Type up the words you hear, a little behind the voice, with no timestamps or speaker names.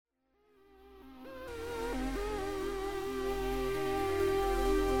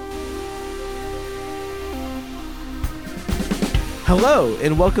Hello,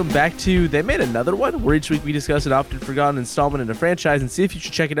 and welcome back to They Made Another One, where each week we discuss an often forgotten installment in a franchise and see if you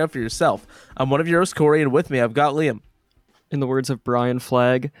should check it out for yourself. I'm one of your hosts, Corey, and with me I've got Liam. In the words of Brian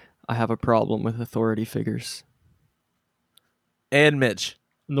Flagg, I have a problem with authority figures. And Mitch.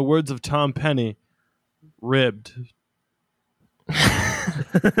 In the words of Tom Penny, ribbed.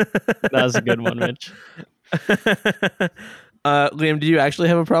 That was a good one, Mitch. Liam, do you actually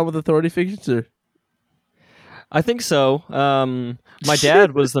have a problem with authority figures? Or? I think so. My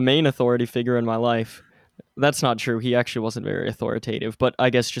dad was the main authority figure in my life. That's not true. He actually wasn't very authoritative, but I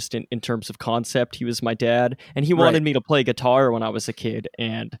guess just in terms of concept, he was my dad. And he wanted me to play guitar when I was a kid,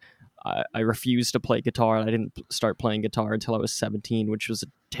 and I refused to play guitar. I didn't start playing guitar until I was 17, which was a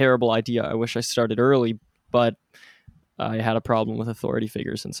terrible idea. I wish I started early, but I had a problem with authority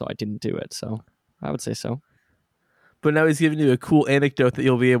figures, and so I didn't do it. So I would say so. But now he's giving you a cool anecdote that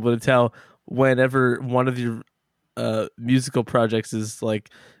you'll be able to tell whenever one of your musical projects is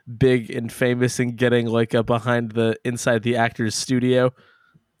like big and famous and getting like a behind the inside the actor's studio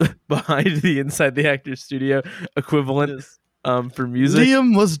equivalent for music.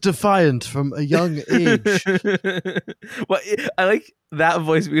 Liam was defiant from a young age. Well, I like that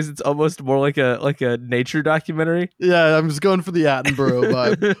voice because it's almost more like a nature documentary. Yeah, I'm just going for the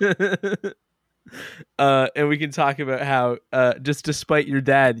Attenborough vibe. And we can talk about how just despite your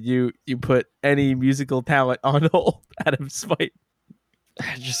dad, you put any musical talent on hold out of spite.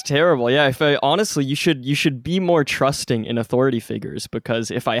 Just terrible. Yeah, honestly, you should be more trusting in authority figures,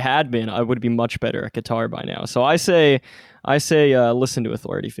 because if I had been, I would be much better at guitar by now. So I say listen to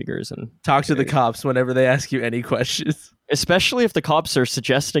authority figures and talk to the cops whenever they ask you any questions. Especially if the cops are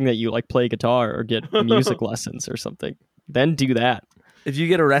suggesting that you like play guitar or get music lessons or something. Then do that. If you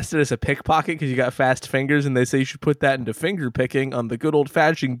get arrested as a pickpocket because you got fast fingers and they say you should put that into finger picking on the good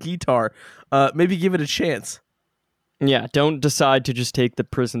old-fashioned guitar, maybe give it a chance. Yeah, don't decide to just take the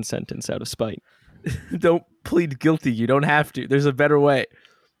prison sentence out of spite. Don't plead guilty. You don't have to. There's a better way.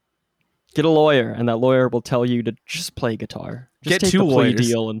 Get a lawyer, and that lawyer will tell you to just play guitar. Just get take two the plea lawyers.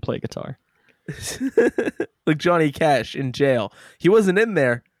 deal and play guitar. Like Johnny Cash in jail. He wasn't in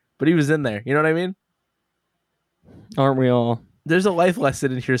there, but he was in there. You know what I mean? Aren't we all? There's a life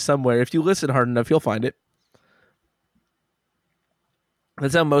lesson in here somewhere. If you listen hard enough, you'll find it.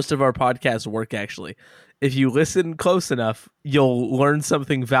 That's how most of our podcasts work, actually. If you listen close enough, you'll learn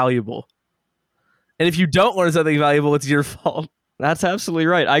something valuable. And if you don't learn something valuable, it's your fault. That's absolutely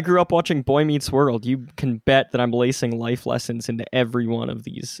right. I grew up watching Boy Meets World. You can bet that I'm lacing life lessons into every one of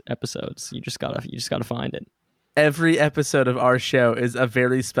these episodes. You just gotta find it. Every episode of our show is a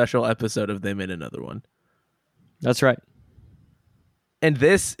very special episode of They Made Another One. That's right. And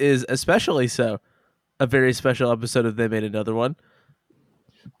this is especially so a very special episode of They Made Another One.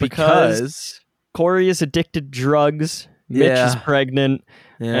 Because Corey is addicted to drugs, Mitch is pregnant,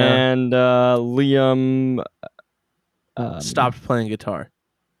 and Liam stopped playing guitar.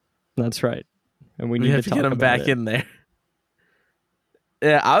 That's right. And we need have to get him about back it. in there.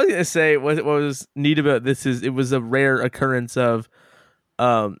 Yeah, I was going to say what was neat about this is it was a rare occurrence of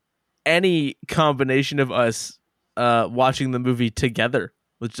any combination of us watching the movie together,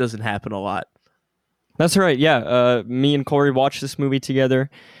 which doesn't happen a lot. That's right. Yeah. Me and Corey watched this movie together.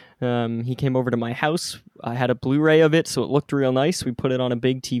 He came over to my house. I had a Blu-ray of it, so it looked real nice. We put it on a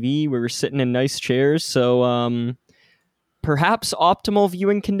big TV. We were sitting in nice chairs. So perhaps optimal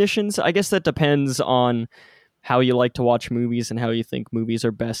viewing conditions. I guess that depends on how you like to watch movies and how you think movies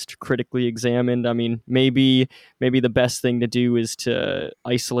are best critically examined. I mean, maybe the best thing to do is to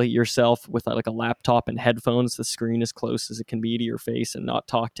isolate yourself with like a laptop and headphones, the screen as close as it can be to your face, and not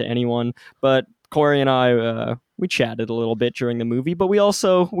talk to anyone. But Corey and I, we chatted a little bit during the movie, but we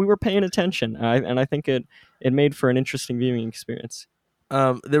were paying attention, and I think it made for an interesting viewing experience.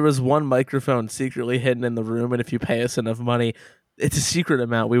 There was one microphone secretly hidden in the room, and if you pay us enough money, it's a secret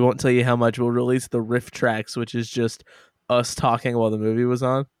amount. We won't tell you how much. We'll release the riff tracks, which is just us talking while the movie was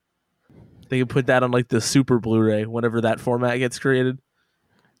on. They can put that on like the Super Blu-ray whenever that format gets created.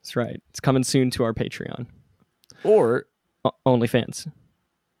 That's right. It's coming soon to our Patreon. Or OnlyFans.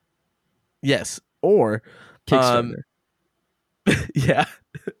 Yes. Or Kickstarter. Yeah.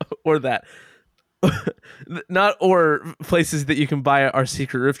 Or that. Not or places that you can buy our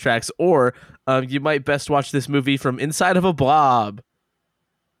secret riff tracks, or you might best watch this movie from inside of a blob.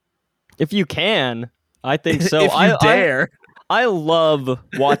 If you can, I think so. If you dare. I love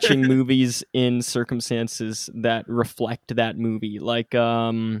watching movies in circumstances that reflect that movie, like at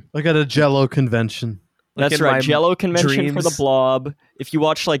a Jell-O convention. That's in right. my Jell-O convention dreams. for the Blob. If you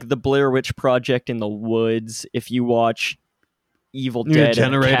watch like the Blair Witch Project in the woods, if you watch Evil You need a Dead and a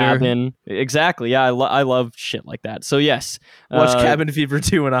generator. cabin. Exactly. Yeah, I love shit like that. So yes, Watch Cabin Fever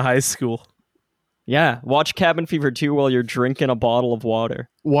 2 in a high school. Yeah, watch Cabin Fever 2 while you're drinking a bottle of water.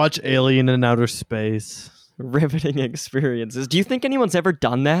 Watch Alien in Outer Space. Riveting experiences. Do you think anyone's ever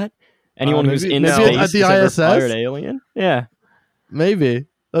done that? Anyone who's maybe- in maybe space at the has ever ISS? fired Alien? Yeah. Maybe.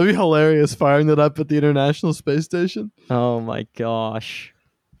 That'd be hilarious, firing that up at the International Space Station. Oh my gosh.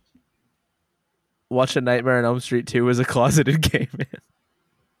 Watch A Nightmare on Elm Street 2 as a closeted gay man.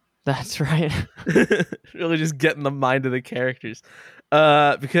 That's right. Really just get in the mind of the characters.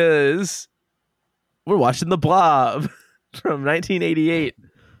 Because we're watching The Blob from 1988.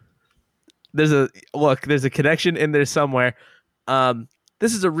 There's a connection in there somewhere.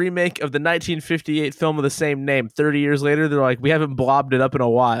 This is a remake of the 1958 film of the same name. 30 years later, they're like, we haven't blobbed it up in a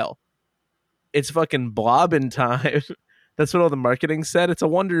while. It's fucking blob in time. That's what all the marketing said. It's a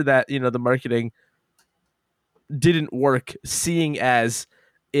wonder that, the marketing didn't work, seeing as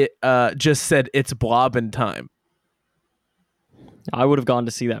it just said it's blob in time. I would have gone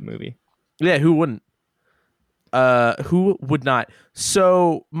to see that movie. Yeah, who wouldn't? Who would not?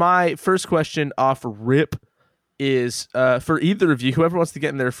 So my first question off rip is for either of you, whoever wants to get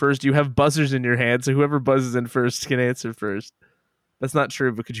in there first. You have buzzers in your hand, so whoever buzzes in first can answer first. That's not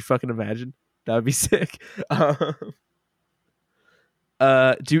true, but could you fucking imagine? That would be sick.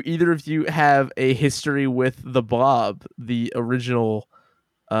 Do either of you have a history with The Blob, the original?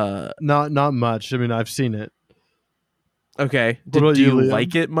 Not much. I mean, I've seen it. Okay. What about Do you, you Liam?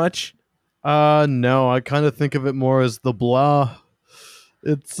 like it much? No, I kind of think of it more as the blah.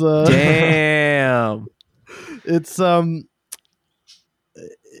 It's Damn. it's sort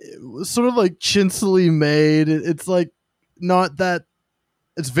of like chinsily made. It's like not that.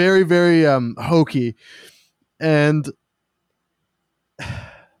 It's very very hokey, and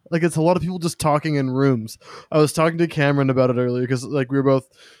like it's a lot of people just talking in rooms. I was talking to Cameron about it earlier because like we were both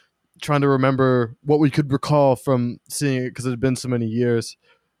trying to remember what we could recall from seeing it because it had been so many years.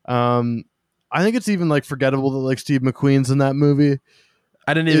 I think it's even like forgettable that like Steve McQueen's in that movie.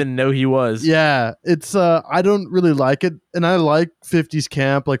 I didn't even know he was. Yeah, it's I don't really like it, and I like 50s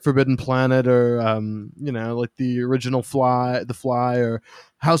camp like Forbidden Planet or like the original The Fly or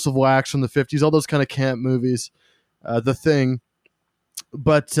House of Wax from the 50s, all those kind of camp movies. The Thing,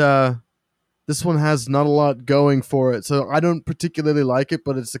 but this one has not a lot going for it, so I don't particularly like it,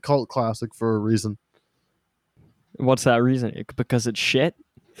 but it's a cult classic for a reason. What's that reason? Because it's shit?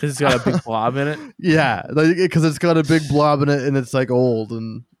 Because it's got a big blob in it. Yeah, because it's got a big blob in it and it's like old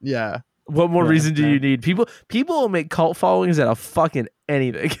and yeah. What more Yeah, reason do yeah. you need? People will make cult followings out of fucking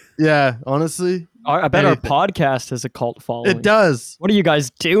anything. Yeah, honestly, I bet Anything. our podcast has a cult following. it does. What are you guys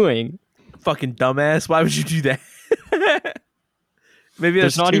doing? Fucking dumbass. Why would you do that? Maybe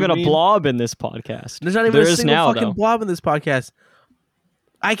There's that's not too even a mean. blob in this podcast. There's not even There a is single now, fucking though. blob in this podcast.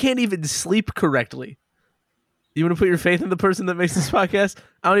 I can't even sleep correctly. You want to put your faith in the person that makes this podcast?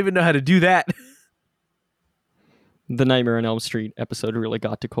 I don't even know how to do that. The Nightmare on Elm Street episode really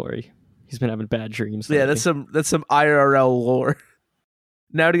got to Corey. He's been having bad dreams. Yeah, lately. that's some IRL lore.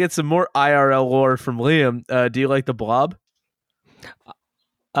 Now to get some more IRL lore from Liam, do you like The Blob?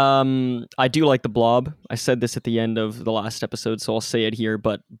 I do like the Blob. I said this at the end of the last episode, so I'll say it here.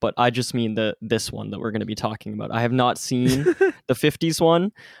 But I just mean this one that we're going to be talking about. I have not seen the 50s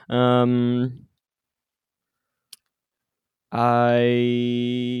one.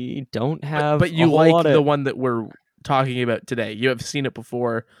 I don't have. But a you whole like lot the of, one that we're talking about today. You have seen it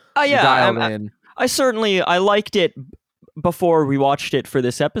before. Oh You yeah, dialed I in. I liked it before we watched it for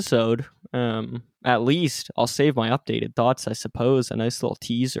this episode. At least I'll save my updated thoughts, I suppose. A nice little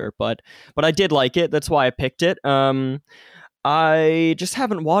teaser, but I did like it. That's why I picked it. I just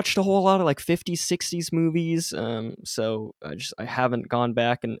haven't watched a whole lot of like 50s, 60s movies. So I haven't gone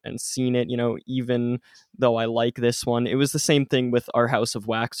back and seen it, even though I like this one. It was the same thing with our House of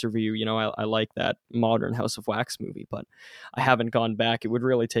Wax review. I like that modern House of Wax movie, but I haven't gone back. It would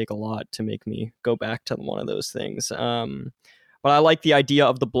really take a lot to make me go back to one of those things. But I like the idea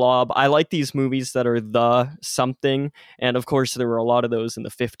of the Blob. I like these movies that are the something. And of course, there were a lot of those in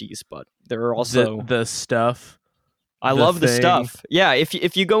the 50s, but there are also the stuff. I The love the Thing. stuff. Yeah,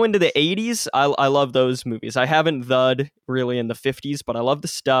 if you go into the 80s, I love those movies. I haven't thud really in the 50s, but I love the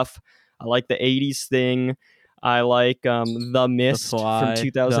stuff. I like the 80s thing. I like The Mist Fly, from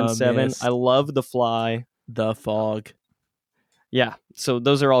 2007. The Mist. I love The Fly. The Fog. Yeah, so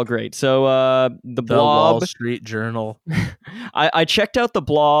those are all great. So the The Wall Blob. Street Journal. I checked out the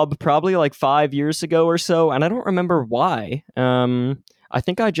Blob probably like 5 years ago or so, and I don't remember why. I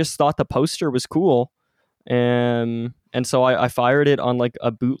think I just thought the poster was cool. And so I fired it on like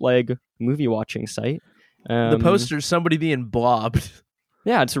a bootleg movie watching site, The poster's somebody being blobbed.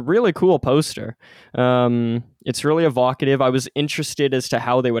 Yeah, it's a really cool poster. It's really evocative. I was interested as to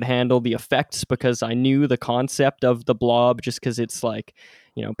how they would handle the effects because I knew the concept of the blob just because it's like,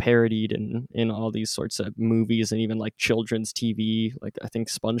 parodied in all these sorts of movies and even like children's TV. Like I think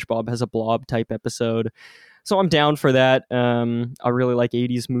SpongeBob has a blob type episode. So I'm down for that. I really like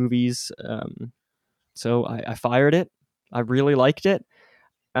 80s movies. So I fired it. I really liked it.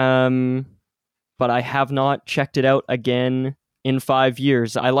 But I have not checked it out again in 5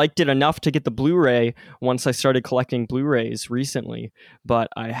 years. I liked it enough to get the Blu-ray once I started collecting Blu-rays recently, but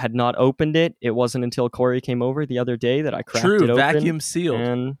I had not opened it. It wasn't until Corey came over the other day that I cracked it open. Vacuum sealed.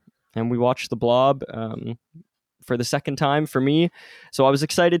 And we watched The Blob for the second time for me. So I was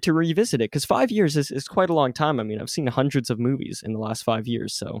excited to revisit it because 5 years is quite a long time. I mean, I've seen hundreds of movies in the last 5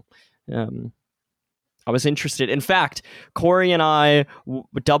 years. So I was interested. In fact, Corey and I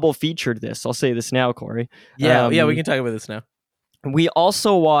double featured this. I'll say this now, Corey. Yeah, we can talk about this now. We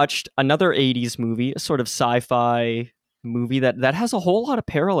also watched another 80s movie, a sort of sci-fi movie that has a whole lot of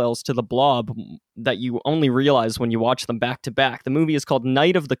parallels to The Blob that you only realize when you watch them back to back. The movie is called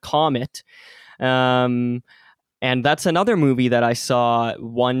Night of the Comet. And that's another movie that I saw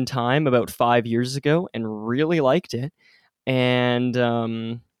one time about 5 years ago and really liked it. And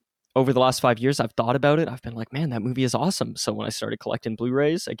over the last 5 years, I've thought about it. I've been like, man, that movie is awesome. So when I started collecting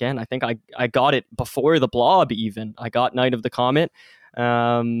Blu-rays, again, I think I got it before The Blob even. I got Night of the Comet.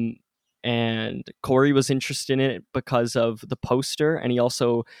 And Corey was interested in it because of the poster. And he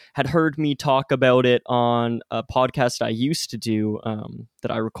also had heard me talk about it on a podcast I used to do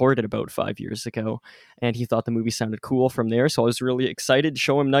that I recorded about 5 years ago. And he thought the movie sounded cool from there. So I was really excited to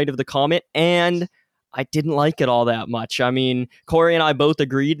show him Night of the Comet. And I didn't like it all that much. I mean, Corey and I both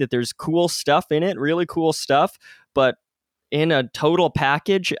agreed that there's cool stuff in it, really cool stuff, but in a total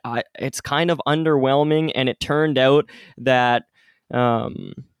package, it's kind of underwhelming. And it turned out that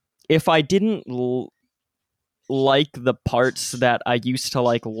if I didn't like the parts that I used to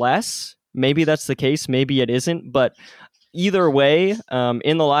like less, maybe that's the case, maybe it isn't, but either way,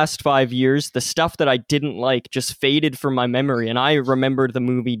 in the last 5 years, the stuff that I didn't like just faded from my memory, and I remembered the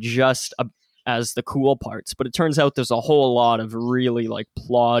movie just as the cool parts. But it turns out there's a whole lot of really like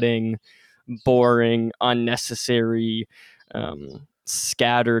plotting, boring, unnecessary,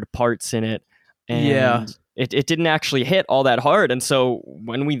 scattered parts in it. And it didn't actually hit all that hard. And so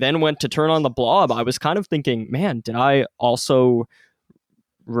when we then went to turn on The Blob, I was kind of thinking, man, did I also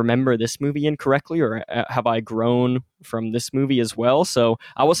remember this movie incorrectly, or have I grown from this movie as well? So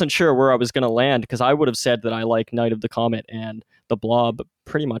I wasn't sure where I was going to land, because I would have said that I like Night of the Comet and The Blob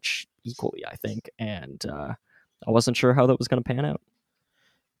pretty much equally, I think. And I wasn't sure how that was going to pan out.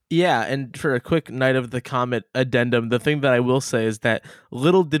 Yeah, and for a quick Night of the Comet addendum, the thing that I will say is that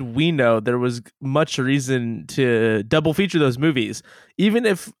little did we know there was much reason to double feature those movies. Even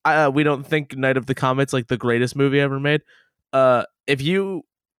if we don't think Night of the Comet's like the greatest movie ever made, if you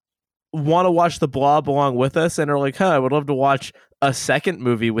want to watch The Blob along with us and are like, I would love to watch a second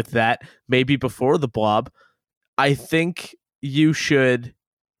movie with that, maybe before The Blob, I think you should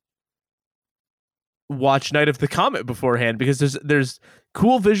watch Night of the Comet beforehand, because there's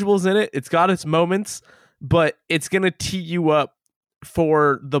cool visuals in it. It's got its moments, but it's going to tee you up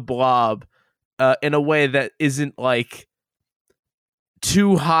for The Blob in a way that isn't like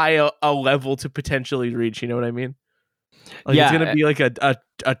too high a level to potentially reach. You know what I mean? Like, yeah, it's going to be like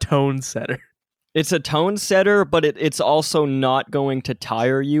a tone setter. It's a tone setter, but it's also not going to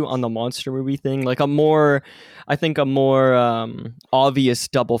tire you on the monster movie thing. Like I think a more obvious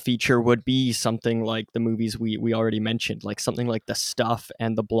double feature would be something like the movies we already mentioned, like something like The Stuff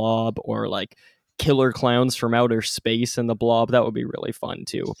and The Blob, or like Killer Clowns from Outer Space and The Blob. That would be really fun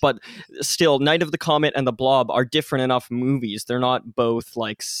too. But still, Night of the Comet and The Blob are different enough movies. They're not both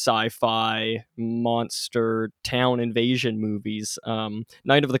like sci-fi monster town invasion movies.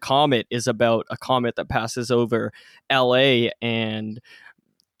 Night of the Comet is about a comet that passes over LA and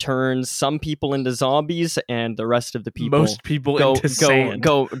turns some people into zombies, and the rest of the people, most people, into sand.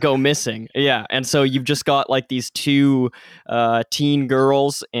 go missing. Yeah, and so you've just got like these two teen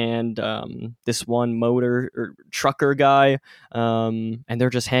girls and this one motor or trucker guy, and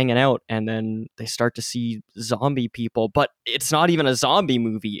they're just hanging out, and then they start to see zombie people. But it's not even a zombie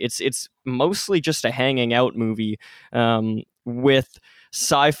movie. It's mostly just a hanging out movie with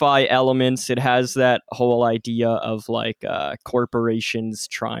sci-fi elements. It has that whole idea of like corporations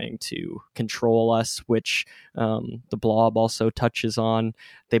trying to control us, which The Blob also touches on.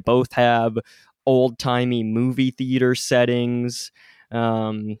 They both have old-timey movie theater settings.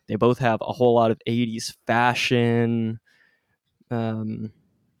 They both have a whole lot of 80s fashion.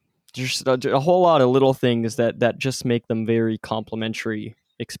 Just a whole lot of little things that just make them very complementary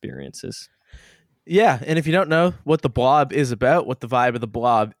experiences. Yeah, and if you don't know what the Blob is about, what the vibe of the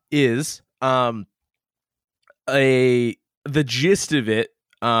Blob is, the gist of it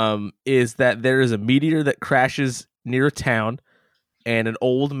is that there is a meteor that crashes near a town, and an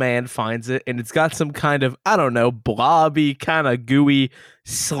old man finds it, and it's got some kind of, I don't know, blobby, kind of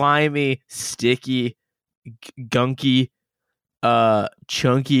slimy, sticky, gunky,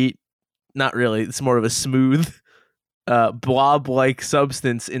 chunky, not really, it's more of a smooth blob-like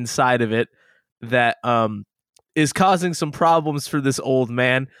substance inside of it that is causing some problems for this old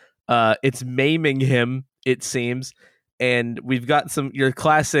man. It's maiming him, it seems, and we've got your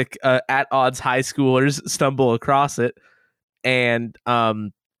classic at odds high schoolers stumble across it, and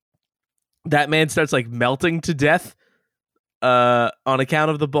that man starts like melting to death on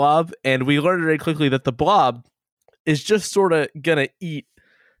account of the blob, and we learned very quickly that the blob is just sort of gonna eat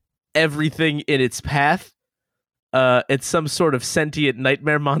everything in its path. It's some sort of sentient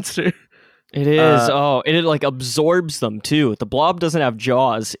nightmare monster. It is. It like absorbs them too. The blob doesn't have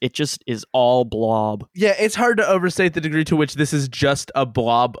jaws. It just is all blob. Yeah, it's hard to overstate the degree to which this is just a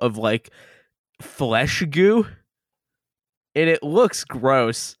blob of like flesh goo. And it looks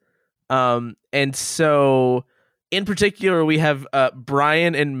gross. And so in particular we have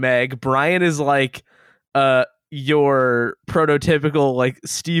Brian and Meg. Brian is like your prototypical like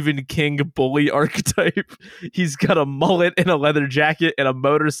Stephen King bully archetype. He's got a mullet and a leather jacket and a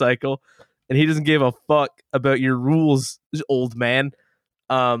motorcycle, and he doesn't give a fuck about your rules, old man.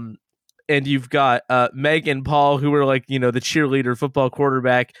 And you've got Meg and Paul, who are like, the cheerleader football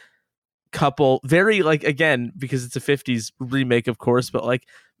quarterback couple. Very like, again, because it's a 50s remake, of course, but like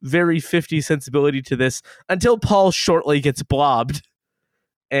very 50s sensibility to this until Paul shortly gets blobbed.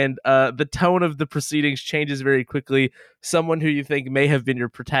 And the tone of the proceedings changes very quickly. Someone who you think may have been your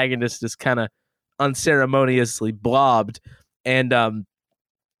protagonist is kind of unceremoniously blobbed. And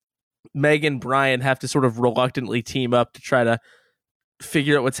Meg and Brian have to sort of reluctantly team up to try to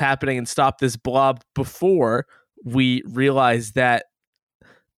figure out what's happening and stop this blob before we realize that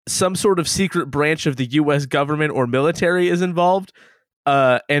some sort of secret branch of the U.S. government or military is involved.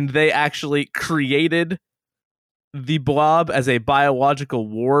 And they actually created the blob as a biological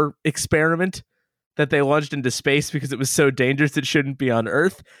war experiment that they launched into space because it was so dangerous it shouldn't be on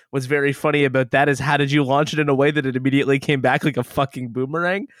Earth. What's very funny about that is, how did you launch it in a way that it immediately came back like a fucking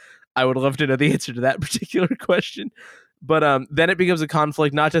boomerang? I would love to know the answer to that particular question. But then it becomes a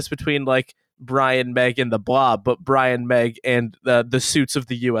conflict not just between like Brian, Meg, and the blob, but Brian, Meg, and the suits of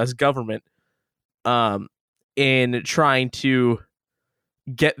the U.S. government in trying to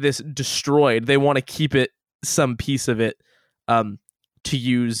get this destroyed. They want to keep it, some piece of it, to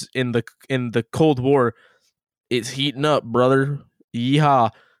use in the Cold War. It's heating up, brother.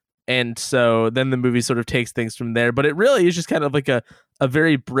 Yeehaw. And so then the movie sort of takes things from there. But it really is just kind of like a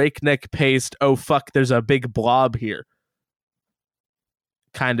very breakneck paced, oh fuck, there's a big blob here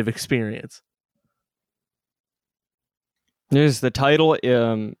kind of experience. There's the title.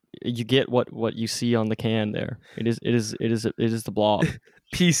 You get what you see on the can there. It is the blob.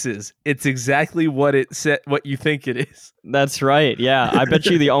 Pieces. It's exactly what it said, what you think it is. That's right. Yeah, I bet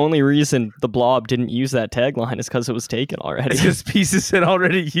you the only reason the blob didn't use that tagline is because it was taken already. Because Pieces had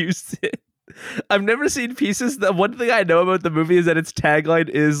already used it. I've never seen Pieces. The one thing I know about the movie is that its tagline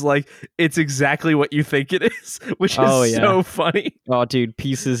is like, it's exactly what you think it is, which is so funny. Oh, dude,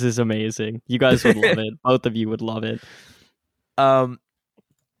 Pieces is amazing. You guys would love it. Both of you would love it.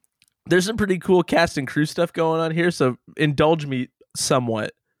 There's some pretty cool cast and crew stuff going on here, so indulge me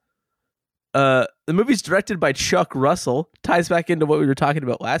somewhat. The movie's directed by Chuck Russell. Ties back into what we were talking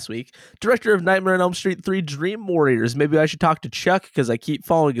about last week. Director of Nightmare on Elm Street 3 Dream Warriors. Maybe I should talk to Chuck because I keep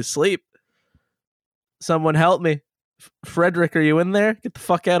falling asleep. Someone help me. Frederick, are you in there? Get the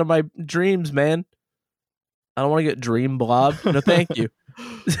fuck out of my dreams, man. I don't want to get dream blob. No, thank you.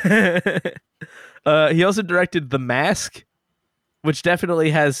 He also directed The Mask, which definitely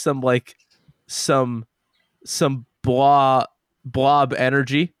has some blob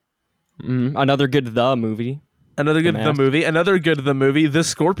energy. Another good The movie. Another good The movie, The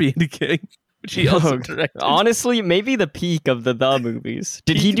Scorpion King, which he also directed. Honestly, maybe the peak of the movies.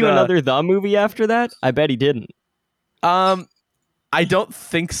 Did he do another The movie after that? I bet he didn't. I don't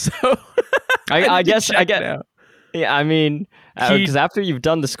think so. I guess. Yeah, I mean, because after you've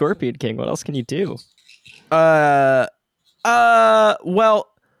done The Scorpion King, what else can you do? Well,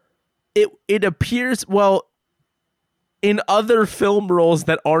 it appears, well, in other film roles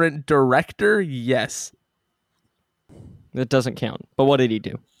that aren't director, yes. That doesn't count. But what did he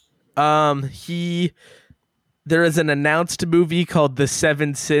do? There is an announced movie called The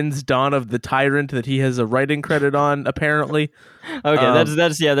Seven Sins: Dawn of the Tyrant that he has a writing credit on, apparently. Okay,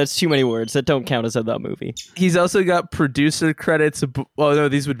 that's too many words. That don't count as a the movie. He's also got producer credits. Well, no,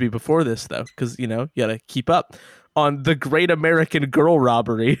 these would be before this, though, because, you gotta keep up. On The Great American Girl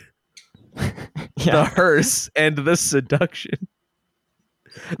Robbery, The Hearse, and The Seduction.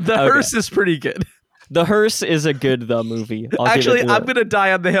 The Hearse is pretty good. The Hearse is a good the movie. Actually, I'm going to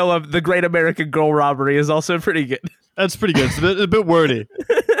die on the hill of The Great American Girl Robbery is also pretty good. That's pretty good. It's a bit wordy.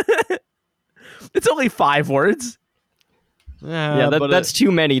 It's only 5 words. Yeah, that's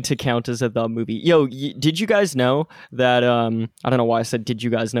too many to count as a the movie. Yo, did you guys know that? I don't know why I said "did you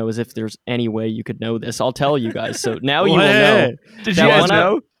guys know" as if there's any way you could know this. I'll tell you guys. So now you will know. Did you guys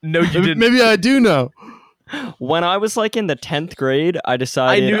know? No, you didn't. Maybe I do know. When I was like in the 10th grade, I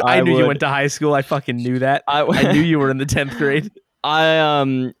decided I knew you went to high school. I fucking knew that. I knew you were in the 10th grade.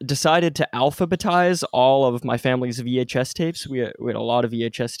 I decided to alphabetize all of my family's VHS tapes. We had a lot of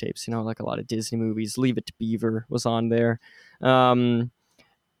VHS tapes, like a lot of Disney movies. Leave It to Beaver was on there. And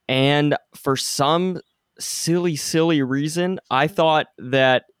for some silly reason, I thought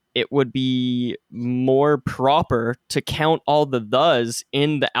that it would be more proper to count all the thes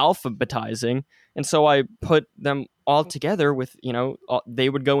in the alphabetizing. And so I put them all together with, they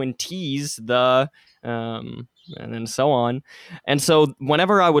would go in T's, and then so on. And so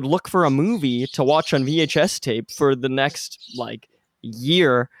whenever I would look for a movie to watch on VHS tape for the next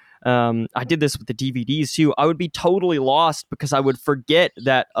year, I did this with the DVDs too. I would be totally lost because I would forget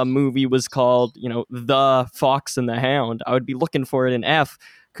that a movie was called, The Fox and the Hound. I would be looking for it in F,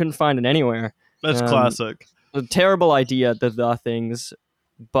 couldn't find it anywhere. That's classic. A terrible idea, the things,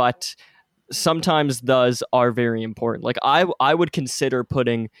 but sometimes thes are very important. Like I would consider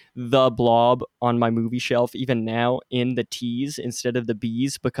putting The Blob on my movie shelf even now in the T's instead of the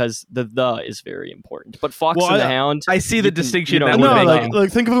B's because the is very important. But Fox and the Hound, I see the distinction. No, like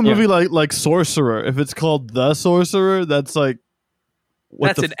think of a movie like Sorcerer. If it's called The Sorcerer, that's like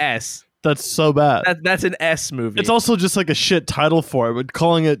that's an S. That's so bad. That's an S movie. It's also just like a shit title for it, but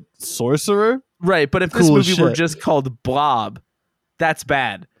calling it Sorcerer, right? But if this movie were just called Blob, that's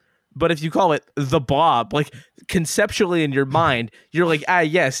bad. But if you call it The Blob, like conceptually in your mind, you're like,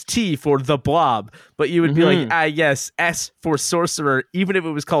 yes, T for The Blob. But you would be like, yes, S for Sorcerer, even if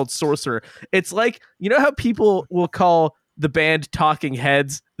it was called Sorcerer. It's like, how people will call the band Talking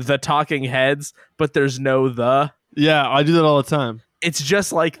Heads The Talking Heads, but there's no the? Yeah, I do that all the time. It's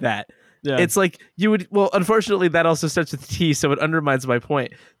just like that. Yeah. It's like you would, unfortunately, that also starts with T, so it undermines my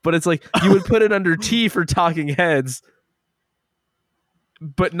point. But it's like you would put it under T for Talking Heads,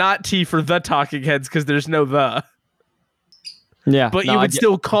 but not T for The Talking Heads because there's no the. Yeah. But you would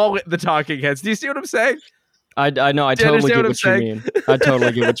still call it The Talking Heads. Do you see what I'm saying? I know. I totally get what you mean. I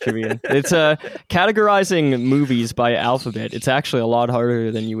totally get what you mean. It's categorizing movies by alphabet. It's actually a lot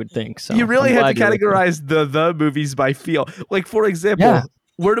harder than you would think. So you really had to categorize the movies by feel. Like, for example,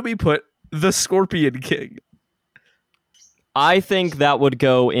 where do we put The Scorpion King? I think that would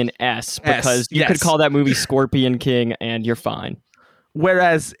go in S because you could call that movie Scorpion King and you're fine.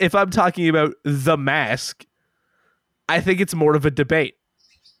 Whereas if I'm talking about The Mask, I think it's more of a debate.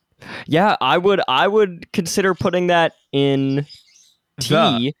 Yeah, I would consider putting that in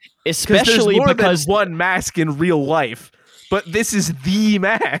T, especially there's more because than one mask in real life. But this is The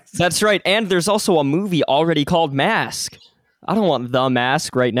Mask. That's right, and there's also a movie already called Mask. I don't want The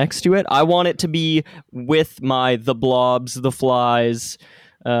Mask right next to it. I want it to be with my The Blobs, The Flies,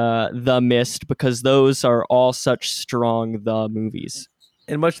 The Mist, because those are all such strong the movies.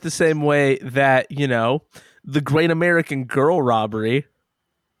 In much the same way that, The Great American Girl Robbery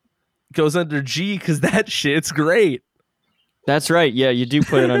goes under G because that shit's great. That's right. Yeah, you do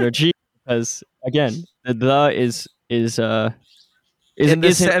put it under G because, again, the is in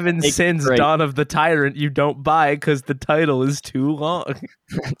the Seven Sins Dawn of the Tyrant you don't buy because the title is too long.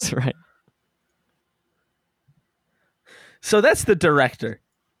 That's right. So that's the director.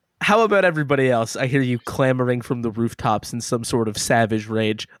 How about everybody else? I hear you clamoring from the rooftops in some sort of savage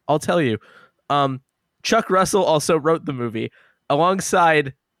rage. I'll tell you. Chuck Russell also wrote the movie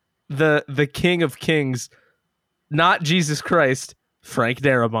alongside the King of Kings, not Jesus Christ, Frank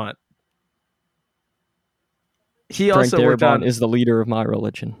Darabont. He Frank also Darabont worked on, is the leader of my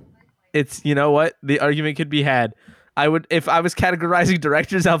religion. It's, you know what? The argument could be had. If I was categorizing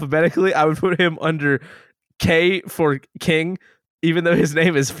directors alphabetically, I would put him under K for King, even though his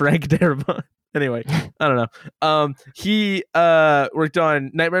name is Frank Darabont. Anyway, I don't know. He worked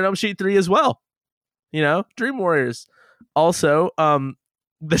on Nightmare on Elm Street 3 as well. Dream Warriors. Also,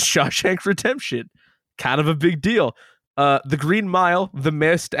 The Shawshank Redemption. Kind of a big deal. The Green Mile, The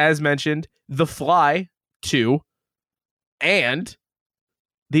Mist, as mentioned. The Fly, 2, and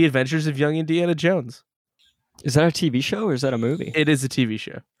The Adventures of Young Indiana Jones. Is that a TV show or is that a movie? It is a TV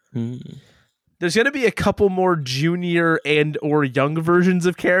show. Mm. There's going to be a couple more junior and or young versions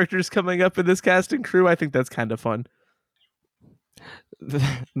of characters coming up in this cast and crew. I think that's kind of fun.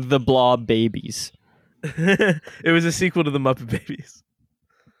 The Blob Babies. It was a sequel to the Muppet Babies.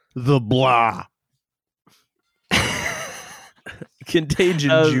 The blah. Contagion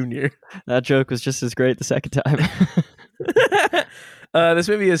Jr. That joke was just as great the second time. This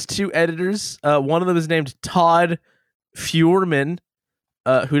movie has 2 editors. One of them is named Todd Fuhrman,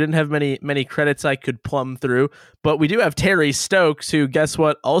 who didn't have many credits I could plumb through. But we do have Terry Stokes, who, guess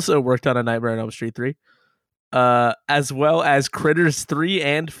what, also worked on A Nightmare on Elm Street 3, as well as Critters 3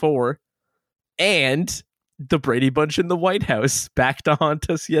 and 4, and the Brady Bunch in the White House, back to haunt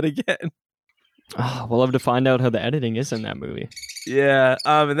us yet again. Oh, we'll have to find out how the editing is in that movie. Yeah,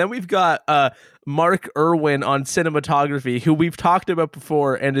 and then we've got Mark Irwin on cinematography, who we've talked about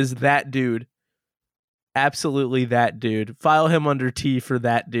before, and is that dude. Absolutely that dude. File him under T for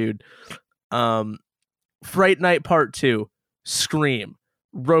that dude. Fright Night Part 2, Scream,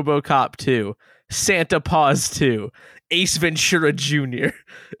 RoboCop 2, Santa Paws 2, Ace Ventura Jr.,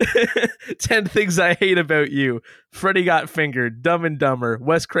 10 Things I Hate About You, Freddy Got Fingered, Dumb and Dumber,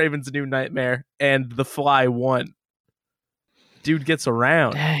 Wes Craven's New Nightmare, and The Fly 1. Dude gets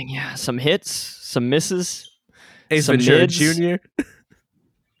around. Dang, yeah. Some hits, some misses. Ace some Ventura mids. Jr.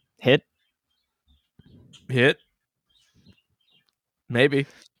 Hit. Maybe.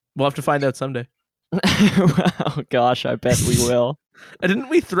 We'll have to find out someday. Oh, gosh, I bet we will. Didn't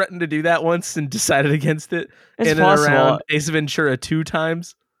we threaten to do that once and decided against it? It's in possible. And around Ace Ventura 2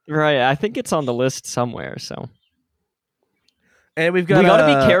 times? Right, I think it's on the list somewhere, so... And we've got... We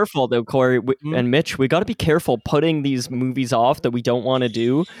gotta be careful, though, Corey Mm. and Mitch. We gotta be careful putting these movies off that we don't want to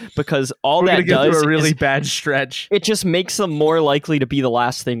do, because all We're that gonna go does through a really is bad stretch. it just makes them more likely to be the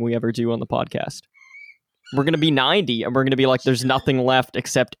last thing we ever do on the podcast. We're gonna be 90, and we're gonna be like, there's nothing left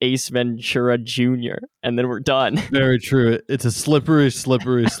except Ace Ventura Jr., and then we're done. Very true. It's a slippery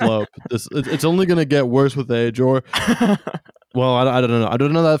slope. It's only going to get worse with age, or well, I don't know. I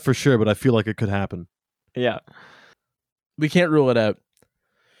don't know that for sure, but I feel like it could happen. Yeah. We can't rule it out.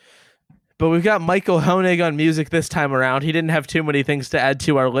 But we've got Michael Hoenig on music this time around. He didn't have too many things to add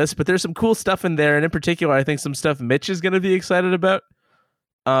to our list, but there's some cool stuff in there, and in particular, I think some stuff Mitch is going to be excited about.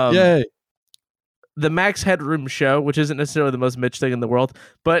 Yay. The Max Headroom show, which isn't necessarily the most Mitch thing in the world,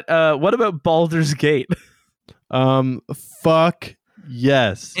 but what about Baldur's Gate? Fuck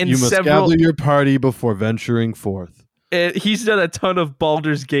yes. In You must several- gather your party before venturing forth. He's done a ton of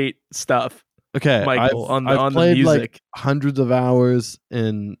Baldur's Gate stuff, Okay, Michael, I've on the played music. like hundreds of hours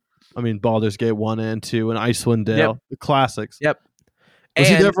in, Baldur's Gate 1 and 2 and Icewind Dale, Yep. the classics. Yep. Was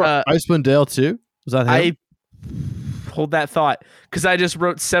he there for And, Icewind Dale too? Was that him? I hold that thought because I just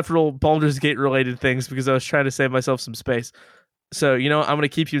wrote several Baldur's Gate related things because I was trying to save myself some space. So, I'm going to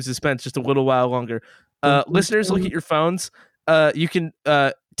keep you in suspense just a little while longer. Listeners, look at your phones. You can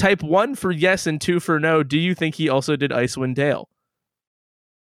type 1 for yes and 2 for no. Do you think he also did Icewind Dale?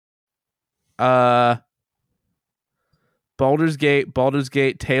 Baldur's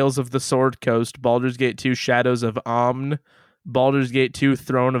Gate, Tales of the Sword Coast, Baldur's Gate 2, Shadows of Amn, Baldur's Gate 2,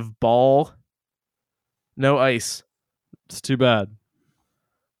 Throne of Baal. No ice. It's too bad.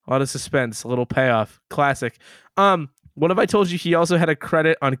 A lot of suspense, a little payoff. Classic. What if I told you he also had a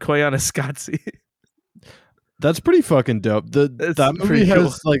credit on Koyaanisqatsi? That's pretty fucking dope. That's That movie pretty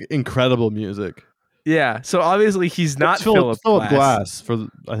has cool. like incredible music. Yeah, so obviously he's not It's Philip Glass. for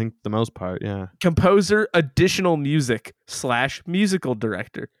I think the most part. Yeah. Composer, additional music / musical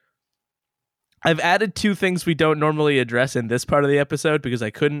director. I've added 2 things we don't normally address in this part of the episode because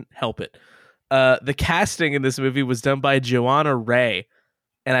I couldn't help it. The casting in this movie was done by Joanna Ray,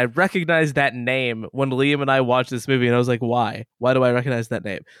 and I recognized that name when Liam and I watched this movie, and I was like, why? Why do I recognize that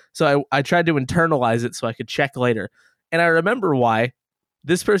name? So I tried to internalize it so I could check later, and I remember why.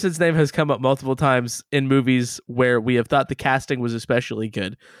 This person's name has come up multiple times in movies where we have thought the casting was especially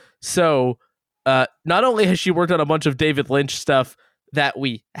good. So not only has she worked on a bunch of David Lynch stuff that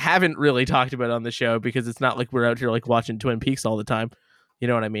we haven't really talked about on the show because it's not like we're out here like watching Twin Peaks all the time. You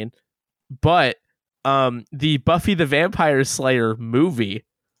know what I mean? But the Buffy the Vampire Slayer movie,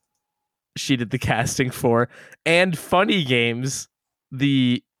 she did the casting for, and Funny Games,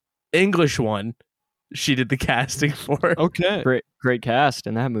 the English one, she did the casting for. Okay. Great cast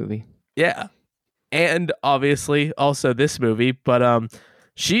in that movie. Yeah. And obviously also this movie, but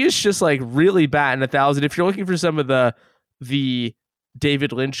she is just like really batting 1,000. If you're looking for some of the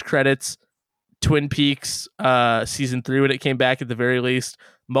David Lynch credits, Twin Peaks season 3 when it came back at the very least,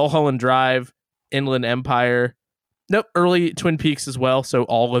 Mulholland Drive, Inland Empire. Nope, early Twin Peaks as well. So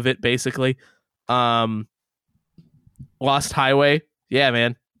all of it basically. Lost Highway. Yeah,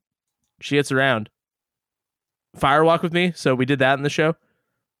 man. She gets around. Firewalk with Me. So we did that in the show.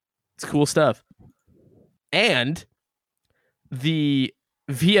 It's cool stuff. And the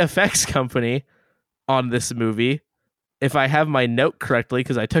VFX company on this movie, if I have my note correctly,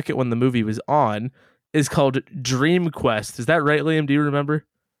 because I took it when the movie was on, is called Dream Quest. Is that right, Liam? Do you remember?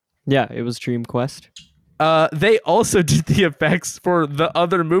 Yeah, it was Dream Quest. They also did the effects for the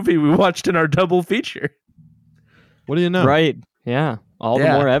other movie we watched in our double feature. What do you know? Right. Yeah. All the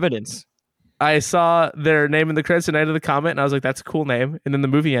more evidence. I saw their name in the credits and I did the comment, and I was like, that's a cool name. And then the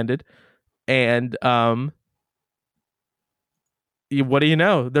movie ended. And what do you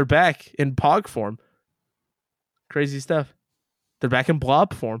know? They're back in POG form. Crazy stuff. They're back in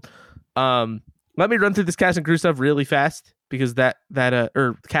blob form. Let me run through this cast and crew stuff really fast because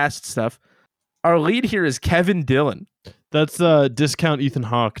or cast stuff. Our lead here is Kevin Dillon. That's discount Ethan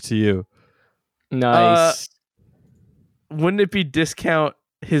Hawke to you. Nice. Wouldn't it be discount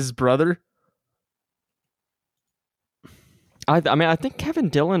his brother? I mean, I think Kevin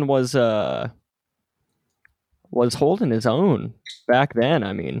Dillon was holding his own back then.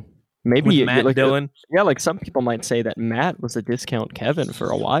 I mean, maybe With Matt Dillon. Yeah, like some people might say that Matt was a discount Kevin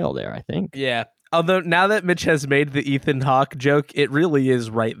for a while there, I think. Yeah. Although now that Mitch has made the Ethan Hawke joke, it really is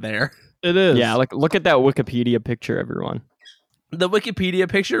right there. It is. Yeah, like look at that Wikipedia picture, everyone. The Wikipedia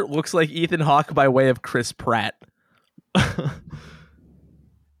picture looks like Ethan Hawke by way of Chris Pratt.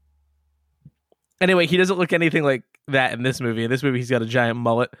 Anyway, he doesn't look anything like that in this movie. In this movie, he's got a giant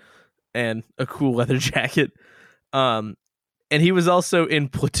mullet and a cool leather jacket. And he was also in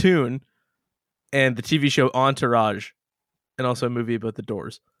Platoon and the TV show Entourage, and also a movie about the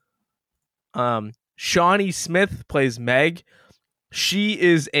Doors. Shawnee Smith plays Meg. She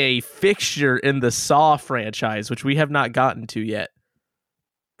is a fixture in the Saw franchise, which we have not gotten to yet.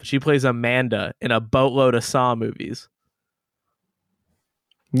 She plays Amanda in a boatload of Saw movies.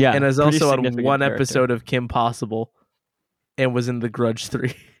 Yeah, and is pretty also on significant one character. episode of Kim Possible and was in The Grudge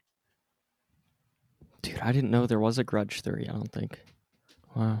 3. Dude, I didn't know there was a Grudge 3, I don't think.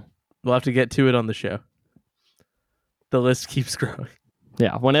 Wow. We'll have to get to it on the show. The list keeps growing.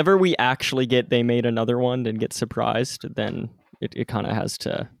 Yeah, whenever we actually they made another one and get surprised, then it kind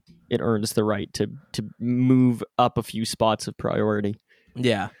of it earns the right to move up a few spots of priority.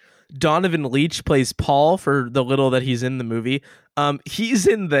 Yeah. Donovan Leitch plays Paul for the little that he's in the movie. He's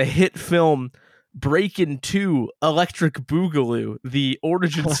in the hit film Breakin' 2 Electric Boogaloo, the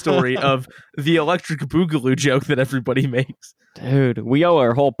origin story of the Electric Boogaloo joke that everybody makes. Dude, we owe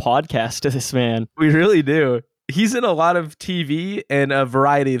our whole podcast to this man. We really do. He's in a lot of TV and a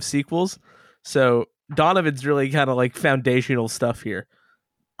variety of sequels. So Donovan's really kind of like foundational stuff here.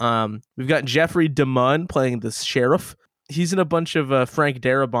 We've got Jeffrey DeMunn playing the sheriff. He's in a bunch of Frank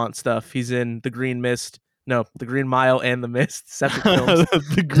Darabont stuff. He's in The Green Mile and The Mist. Separate films.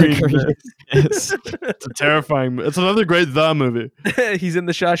 The Green Mist. It's a terrifying. It's another great movie. He's in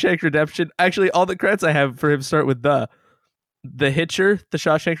The Shawshank Redemption. Actually, all the credits I have for him start with The Hitcher, The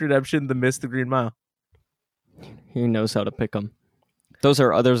Shawshank Redemption, The Mist, The Green Mile. He knows how to pick them. Those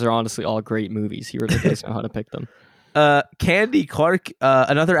are honestly all great movies. He really does know how to pick them. Candy Clark,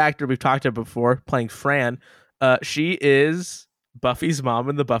 another actor we've talked about before, playing Fran. She is Buffy's mom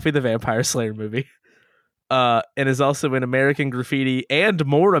in the Buffy the Vampire Slayer movie. And is also in American Graffiti and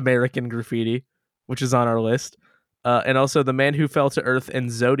More American Graffiti, which is on our list. And also The Man Who Fell to Earth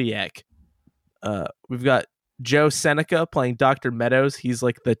and Zodiac. We've got Joe Seneca playing Dr. Meadows. He's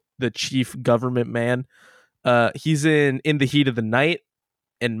like the chief government man. He's in The Heat of the Night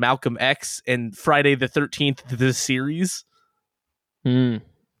and Malcolm X and Friday the 13th, the series.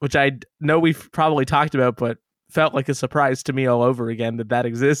 Which I know we've probably talked about, but felt like a surprise to me all over again that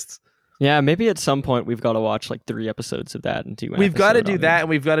exists. Yeah, maybe at some point we've got to watch like 3 episodes of that and do. We've got to do that, and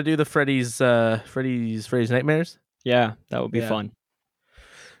we've got to do the Freddy's Nightmares. Yeah, that would be fun.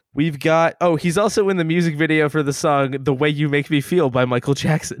 We've got he's also in the music video for the song "The Way You Make Me Feel" by Michael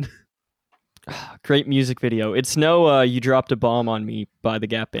Jackson. Great music video. It's no "You Dropped a Bomb on Me" by the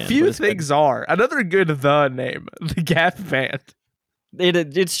Gap Band. Few things are another good name, the Gap Band.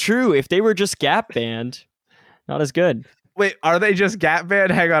 It's true. If they were just Gap Band, not as good. Wait, are they just Gap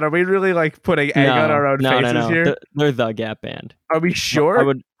Band? Hang on, are we really like putting egg on our own faces here? They're the Gap Band. Are we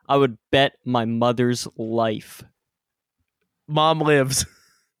sure? I would bet my mother's life. Mom lives.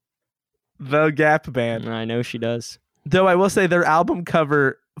 The Gap Band. I know she does. Though I will say their album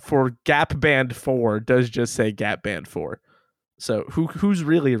cover for Gap Band 4 does just say Gap Band 4. So who's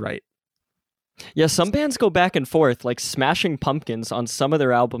really right? Yeah, some bands go back and forth. Like Smashing Pumpkins, on some of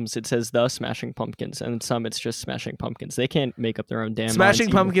their albums, it says the Smashing Pumpkins, and some it's just Smashing Pumpkins. They can't make up their own damn Smashing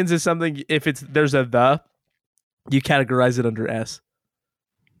minds either. Pumpkins is something. If there's a the, you categorize it under S.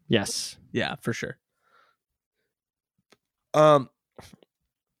 Yes. Yeah, for sure.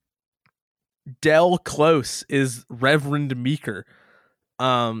 Del Close is Reverend Meeker.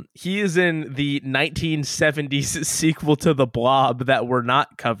 He is in the 1970s sequel to The Blob that we're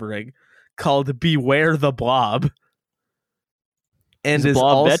not covering, called Beware the Blob. And He's a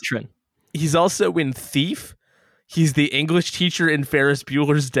Blob veteran. He's also in Thief. He's the English teacher in Ferris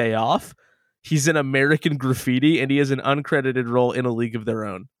Bueller's Day Off. He's in American Graffiti, and he has an uncredited role in A League of Their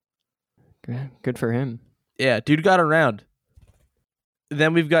Own. Good for him. Yeah, dude got around.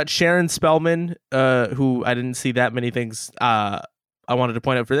 Then we've got Sharon Spellman, who I didn't see that many things I wanted to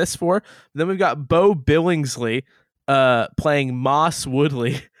point out for this for. Then we've got Bo Billingsley playing Moss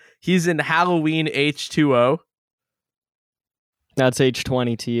Woodley. He's in Halloween H2O. That's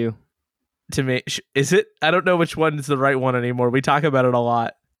H20 to you. To me, is it? I don't know which one is the right one anymore. We talk about it a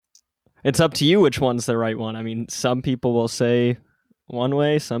lot. It's up to you which one's the right one. I mean, some people will say one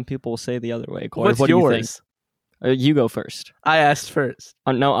way, some people will say the other way. Corey, What's what yours? do you think? You go first. I asked first.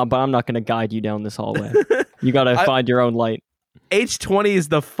 No, but I'm not going to guide you down this hallway. You got to find your own light. H20 is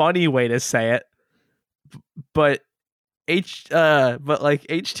the funny way to say it, but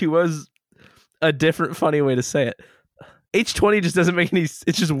H2O is a different funny way to say it. H20 just doesn't make any.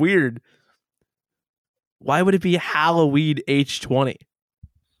 It's just weird. Why would it be Halloween H20?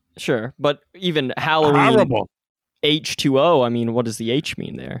 Sure, but even Halloween Horrible. H2O. I mean, what does the H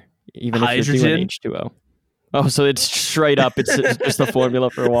mean there? Even if you're doing H2O. Oh, so it's straight up. It's just a formula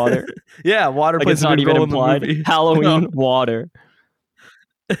for water. Yeah, water Like plays it's a not big even role in the implied. movie. Halloween water.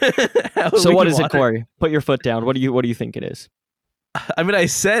 So what is it, Halloween water. Corey? Put your foot down. What do you think it is? I mean, I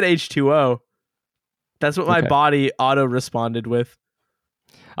said H2O. That's what my Okay. body auto responded with.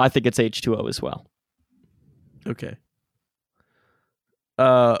 I think it's H2O as well. Okay.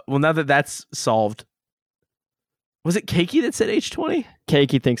 Well, now that that's solved, was it Keiki that said H20?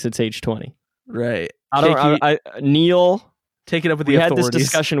 Keiki thinks it's H20. Right. I Neil. Take it up with We the had authorities. this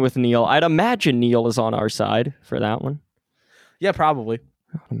discussion with Neil. I'd imagine Neil is on our side for that one. Yeah, probably.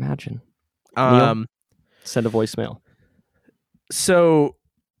 I'd imagine. Um. Send a voicemail. So,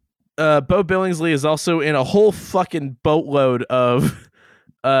 Bo Billingsley is also in a whole fucking boatload of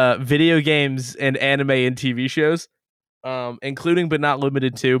video games and anime and TV shows, including but not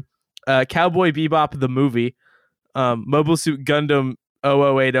limited to Cowboy Bebop the movie, Mobile Suit Gundam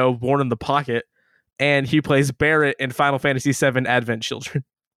 0080 Born in the Pocket, and he plays Barrett in Final Fantasy VII Advent Children,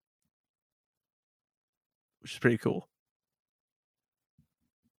 which is pretty cool.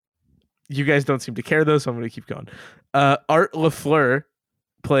 You guys don't seem to care though, so I'm going to keep going. Art LaFleur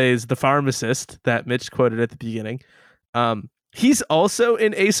plays the pharmacist that Mitch quoted at the beginning. He's also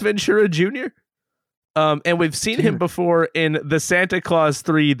in Ace Ventura Jr. And we've seen him before in the Santa Claus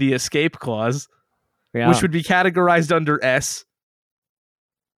 3, The Escape Clause, which would be categorized under S.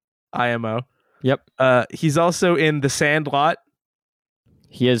 IMO. Yep. He's also in The Sandlot,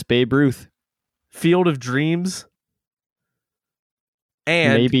 He is Babe Ruth. Field of Dreams,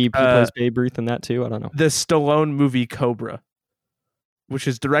 and Maybe he plays Babe Ruth in that too. I don't know. the Stallone movie Cobra, which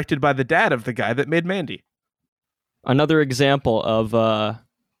is directed by the dad of the guy that made Mandy. Another example of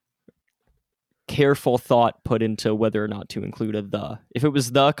careful thought put into whether or not to include a the. If it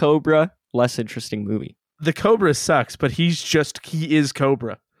was the Cobra, less interesting movie. The Cobra sucks, but he is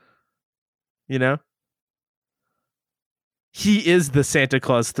Cobra. You know? He is the Santa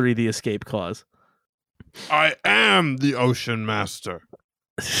Claus 3, The Escape Clause. I am the Ocean Master.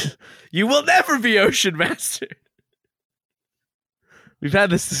 You will never be Ocean Master. We've had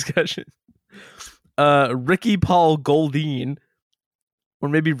this discussion. Ricky Paul Goldine, or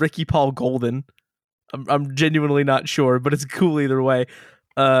maybe Ricky Paul Golden. I'm genuinely not sure, but it's cool either way.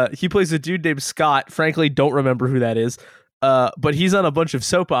 He plays a dude named Scott. Frankly, don't remember who that is. But he's on a bunch of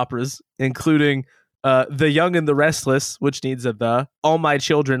soap operas, including The Young and the Restless, which needs a the, All My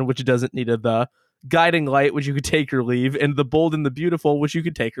Children, which doesn't need a the, Guiding Light, which you could take or leave, and The Bold and the Beautiful, which you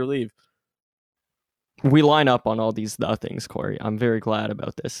could take or leave. We line up on all these the things, Corey. I'm very glad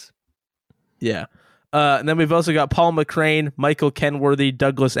about this. Yeah. And then we've also got Paul McCrane, Michael Kenworthy,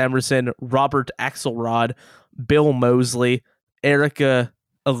 Douglas Emerson, Robert Axelrod, Bill Mosley, Erica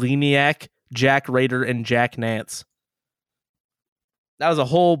Aleniak, Jack Rader, and Jack Nance. That was a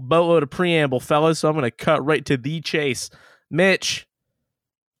whole boatload of preamble, fellas, so I'm going to cut right to the chase. Mitch,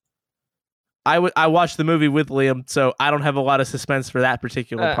 I watched the movie with Liam, so I don't have a lot of suspense for that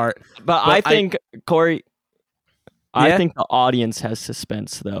particular part. But I think, Corey, I think the audience has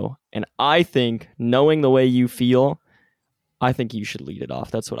suspense, though. And I think, knowing the way you feel, I think you should lead it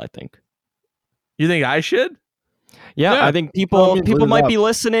off. That's what I think. You think I should? Yeah, I think people lead it might up. be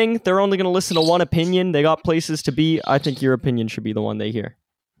listening. They're only going to listen to one opinion. They got places to be. I think your opinion should be the one they hear.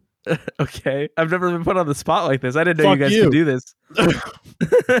 Okay. I've never been put on the spot like this. I didn't know Fuck you guys you. could do this.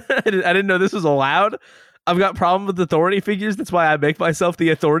 I didn't know this was allowed. I've got problem with authority figures. That's why I make myself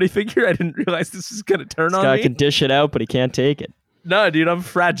the authority figure. I didn't realize this was going to turn This on guy me. can dish it out, but he can't take it. No, dude, I'm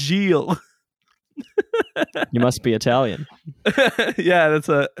fragile. You must be Italian. Yeah,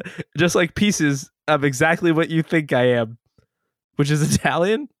 that's just like pieces of exactly what you think I am, which is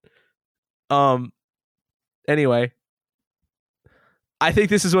Italian. Anyway, I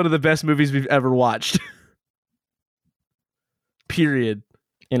think this is one of the best movies we've ever watched. Period.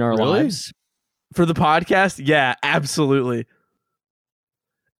 In our Really? lives. For the podcast, yeah, absolutely.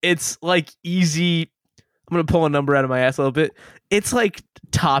 It's like easy. I'm gonna pull a number out of my ass a little bit. It's like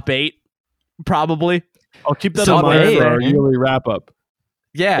top 8, probably. I'll keep that So in mind hey, for our man. yearly wrap up.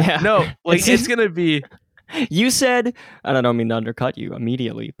 Yeah, no, like it's gonna be. You said, and I don't mean to undercut you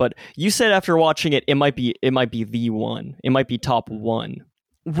immediately, but you said after watching it, it might be the one. It might be top 1.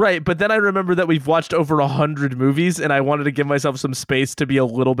 Right, but then I remember that we've watched over 100 movies, and I wanted to give myself some space to be a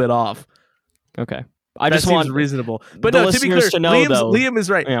little bit off. Okay. I That just seems want reasonable. But the no, to be clear, listeners to know, though, Liam is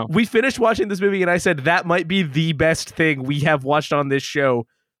right. yeah. We finished watching this movie, and I said that might be the best thing we have watched on this show,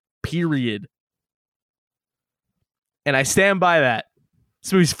 period. And I stand by that.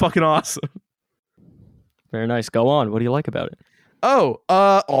 This movie's fucking awesome. Very nice. Go on. What do you like about it? Oh,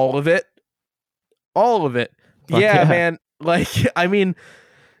 all of it. All of it. Fuck Yeah, yeah. man. Like, I mean,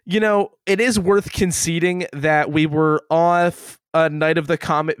 you know, it is worth conceding that we were off a Night of the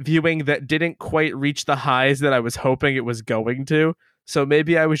Comet viewing that didn't quite reach the highs that I was hoping it was going to. So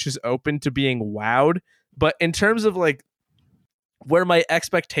maybe I was just open to being wowed. But in terms of like where my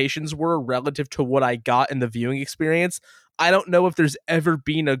expectations were relative to what I got in the viewing experience, I don't know if there's ever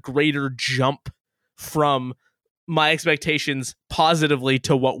been a greater jump from my expectations positively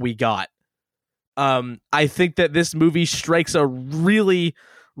to what we got. I think that this movie strikes a really,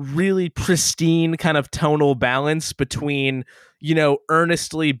 really pristine kind of tonal balance between, you know,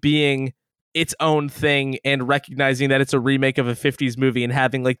 earnestly being its own thing and recognizing that it's a remake of a 50s movie and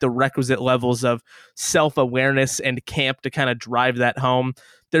having like the requisite levels of self-awareness and camp to kind of drive that home.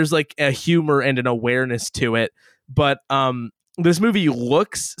 There's like a humor and an awareness to it. But this movie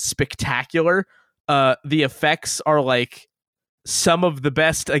looks spectacular. The effects are like some of the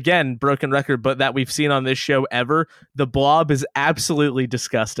best, again, broken record, but that we've seen on this show ever. The Blob is absolutely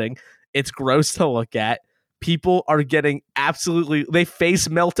disgusting. It's gross to look at. People are getting they face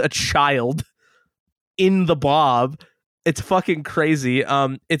melt a child in the Blob. It's fucking crazy.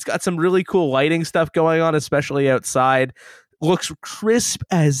 It's got some really cool lighting stuff going on, especially outside. Looks crisp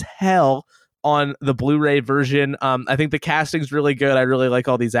as hell on the Blu-ray version. I think the casting's really good. I really like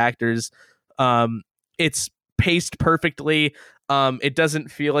all these actors. It's paced perfectly. It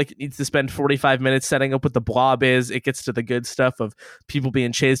doesn't feel like it needs to spend 45 minutes setting up what the Blob is. It gets to the good stuff of people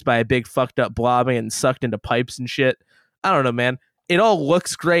being chased by a big fucked up blob and sucked into pipes and shit. I don't know, man. It all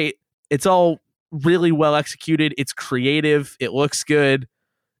looks great. It's all really well executed. It's creative. It looks good.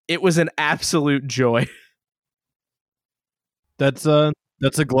 It was an absolute joy. That's a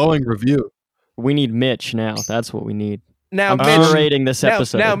glowing review. We need Mitch now. That's what we need. Now, I'm Mitch. curating this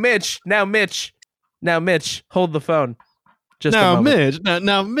episode. Now, Mitch, hold the phone. Just a Now, moment. Mitch.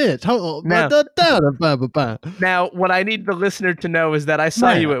 Now, Mitch. Now, what I need the listener to know is that I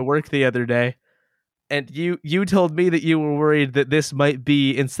saw you at work the other day, and you told me that you were worried that this might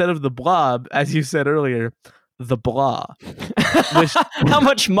be, instead of the Blob, as you said earlier, the Blah. Which, How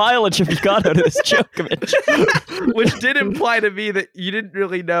much mileage have you got out of this joke, Mitch? which did imply to me that you didn't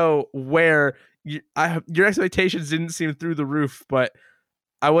really know where your expectations didn't seem through the roof, but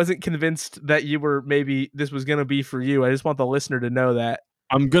I wasn't convinced that you were maybe this was going to be for you. I just want the listener to know that.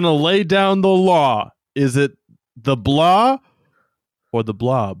 I'm going to lay down the law. Is it the blah or the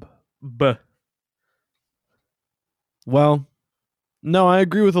blob? Well, no, I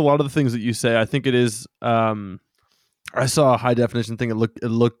agree with a lot of the things that you say. I think it is. I saw a high definition thing. It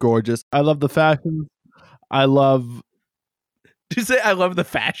looked gorgeous. I love the fashion. Did you say I love the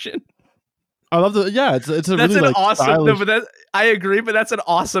fashion? I love the It's a That's really an like, awesome. No, stylish- but I agree, but that's an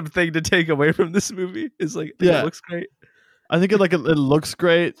awesome thing to take away from this movie. Is like, Yeah. it looks great. I think it looks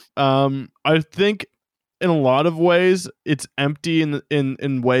great. I think in a lot of ways it's empty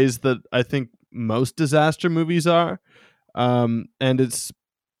in ways that I think most disaster movies are. And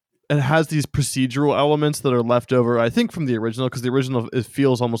it has these procedural elements that are left over, I think, from the original, because the original, it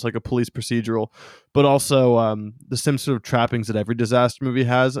feels almost like a police procedural, but also the same sort of trappings that every disaster movie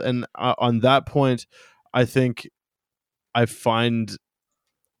has. And on that point, I think I find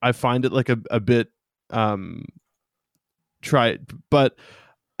it like a bit trite, but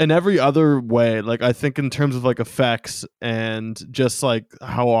in every other way, like I think in terms of like effects and just like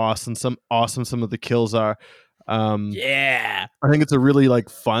how awesome some of the kills are. Yeah, I think it's a really like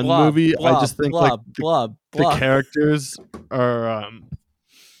fun movie. I just think like the characters are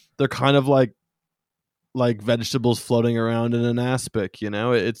they're kind of like vegetables floating around in an aspic, you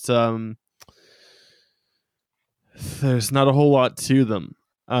know. It's there's not a whole lot to them.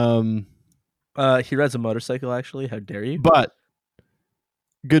 He rides a motorcycle, actually. How dare you? But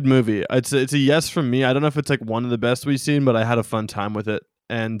good movie. It's a yes from me. I don't know if it's like one of the best we've seen, but I had a fun time with it.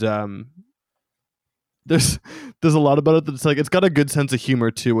 And there's a lot about it that's like, it's got a good sense of humor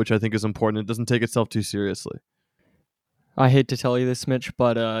too, which I think is important. It doesn't take itself too seriously. I hate to tell you this, Mitch,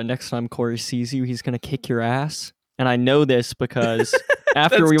 but next time Corey sees you, he's gonna kick your ass. And I know this because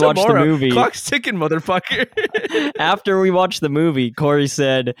after we watched the movie, clock's ticking, motherfucker. After we watched the movie, Corey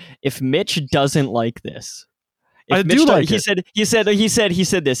said, "If Mitch doesn't like this." I do like he it. said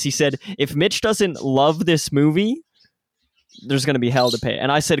this. He said, if Mitch doesn't love this movie, there's going to be hell to pay.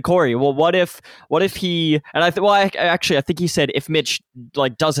 And I said, Corey, well, what if he? And I think he said, if Mitch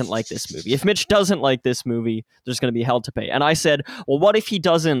like doesn't like this movie, if Mitch doesn't like this movie, there's going to be hell to pay. And I said, well, what if he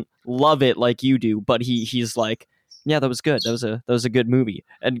doesn't love it like you do, but he's like, yeah, that was good. That was a good movie.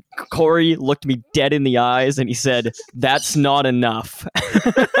 And Corey looked me dead in the eyes and he said, that's not enough.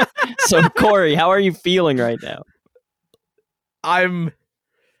 So Corey, how are you feeling right now? I'm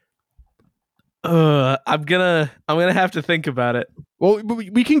gonna have to think about it. Well,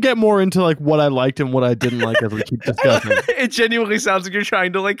 we can get more into like what I liked and what I didn't like as we keep discussing. It genuinely sounds like you're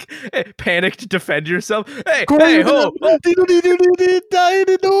trying to like panic to defend yourself. Hey, Corey, ho! No,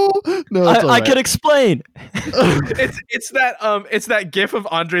 it's I could explain. It's that gif of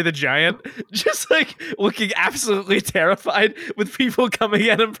Andre the Giant just like looking absolutely terrified with people coming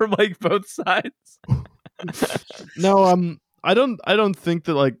at him from like both sides. No, I don't think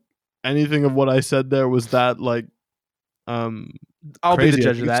that like anything of what I said there was that like I'll crazy. be the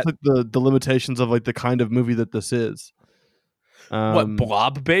judge of that. Like the limitations of like the kind of movie that this is. What,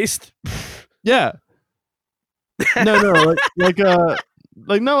 blob based? Yeah. No, like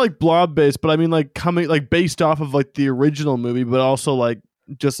not like blob based, but I mean like coming like based off of like the original movie, but also like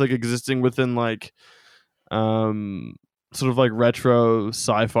just like existing within like sort of like retro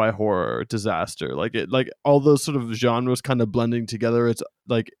sci-fi horror disaster. Like it like all those sort of genres kind of blending together. It's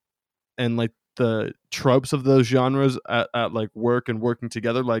like, and like the tropes of those genres at like work and working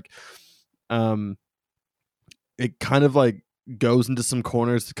together, like it kind of like goes into some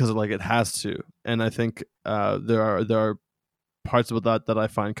corners because like it has to. And I think there are parts about that I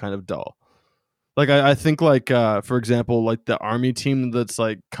find kind of dull. Like I think like for example, like the army team that's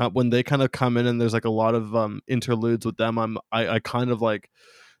like when they kind of come in and there's like a lot of interludes with them, I kind of like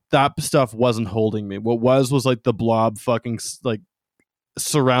that stuff wasn't holding me. What was like the blob fucking like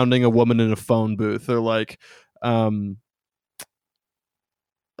surrounding a woman in a phone booth, or like some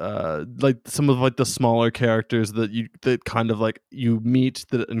of like the smaller characters that kind of like you meet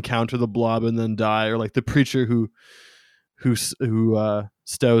that encounter the blob and then die, or like the preacher who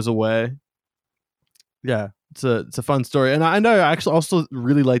stows away. Yeah, it's a fun story, and I know I actually also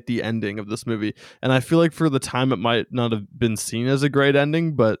really like the ending of this movie, and I feel like for the time it might not have been seen as a great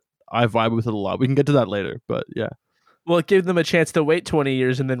ending, but I vibe with it a lot. We can get to that later, but yeah. Well, it gave them a chance to wait 20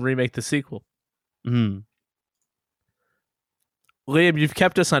 years and then remake the sequel. Mm. Liam, you've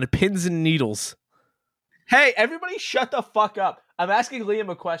kept us on pins and needles. Hey, everybody shut the fuck up. I'm asking Liam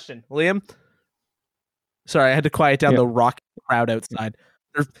a question. Liam? Sorry, I had to quiet down the rock crowd outside.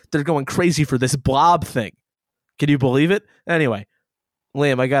 They're going crazy for this blob thing. Can you believe it? Anyway,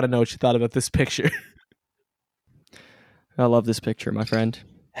 Liam, I gotta know what you thought about this picture. I love this picture, my friend.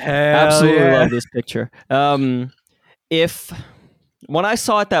 Hell Absolutely yeah. love this picture. When I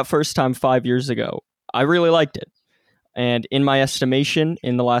saw it that first time 5 years ago, I really liked it. And in my estimation,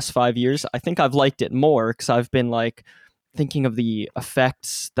 in the last 5 years, I think I've liked it more because I've been like thinking of the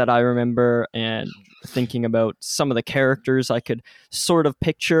effects that I remember and thinking about some of the characters I could sort of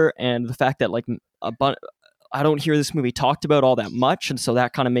picture, and the fact that like I don't hear this movie talked about all that much, and so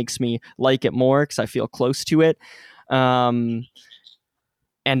that kind of makes me like it more because I feel close to it. And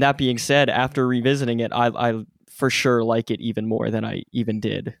that being said, after revisiting it, I for sure like it even more than I even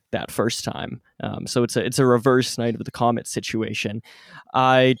did that first time. So it's a reverse Night of the Comet situation.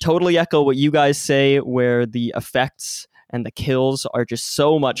 I totally echo what you guys say, where the effects and the kills are just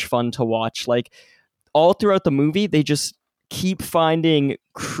so much fun to watch. Like all throughout the movie, they just keep finding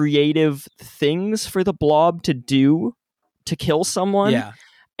creative things for the Blob to do to kill someone. Yeah.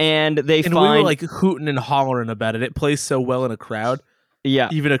 And they And find we were like hooting and hollering about it. It plays so well in a crowd. yeah,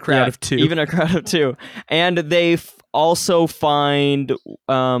 Even a crowd of two. even a crowd of two. And they also find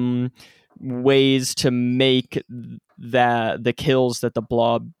ways to make the kills that the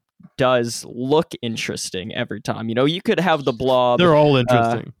Blob does look interesting every time. You know, you could have the Blob They're all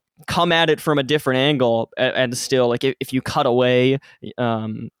interesting. come at it from a different angle, and still, like, if you cut away,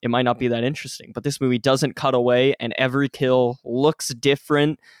 it might not be that interesting. But this movie doesn't cut away, and every kill looks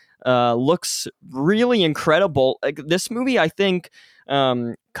different, looks really incredible. Like, this movie, I think,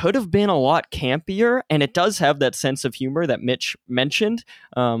 could have been a lot campier, and it does have that sense of humor that Mitch mentioned,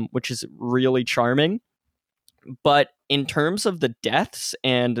 which is really charming. But in terms of the deaths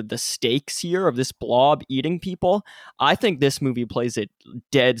and the stakes here of this Blob eating people, I think this movie plays it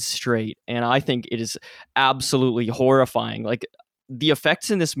dead straight. And I think it is absolutely horrifying. Like, the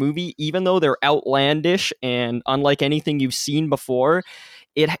effects in this movie, even though they're outlandish and unlike anything you've seen before,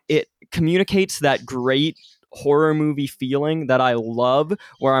 it communicates that great horror movie feeling that I love,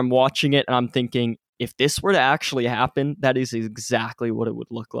 where I'm watching it and I'm thinking, if this were to actually happen, that is exactly what it would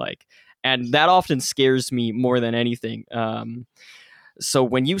look like. And that often scares me more than anything. So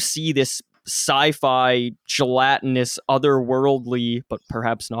when you see this sci-fi, gelatinous, otherworldly, but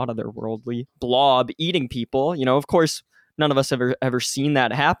perhaps not otherworldly, Blob eating people, you know, of course, none of us ever seen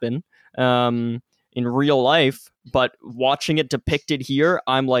that happen in real life. But watching it depicted here,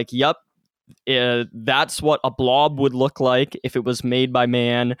 I'm like, yep. That's what a Blob would look like if it was made by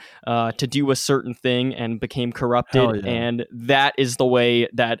man to do a certain thing and became corrupted. Yeah. And that is the way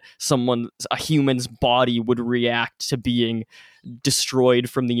that a human's body would react to being destroyed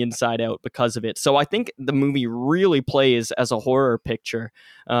from the inside out because of it. So I think the movie really plays as a horror picture,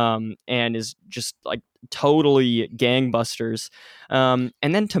 and is just like totally gangbusters. And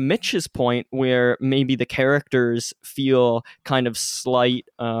then to Mitch's point, where maybe the characters feel kind of slight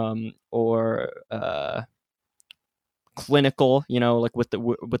or clinical, you know, like with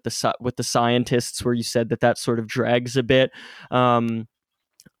the scientists, where you said that sort of drags a bit.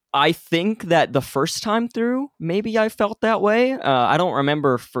 I think that the first time through, maybe I felt that way. I don't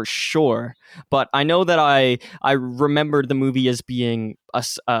remember for sure, but I know that I remembered the movie as being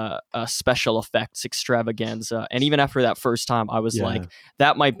a special effects extravaganza. And even after that first time, I was like,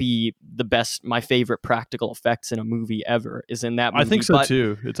 that might be my favorite practical effects in a movie ever is in that movie. I think so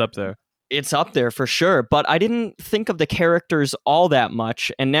too. It's up there. It's up there for sure, but I didn't think of the characters all that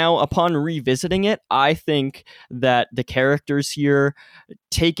much. And now upon revisiting it, I think that the characters here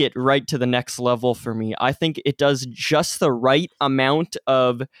take it right to the next level for me. I think it does just the right amount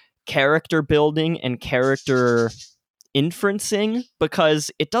of character building and character inferencing,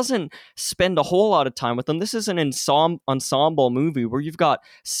 because it doesn't spend a whole lot of time with them. This is an ensemble movie where you've got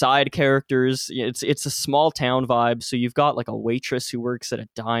side characters. It's a small town vibe, so you've got like a waitress who works at a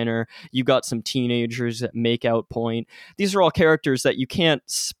diner. You've got some teenagers at Makeout Point. These are all characters that you can't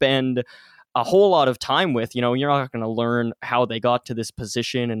spend a whole lot of time with. You know, you're not going to learn how they got to this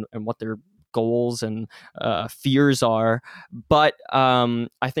position and what their goals and fears are. But I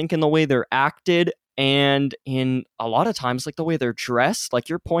think in the way they're acted, and in a lot of times, like the way they're dressed, like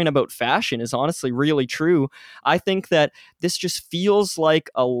your point about fashion is honestly really true. I think that this just feels like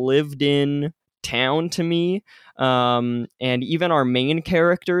a lived-in town to me. And even our main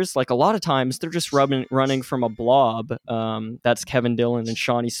characters, like a lot of times they're just running from a blob. That's Kevin Dillon and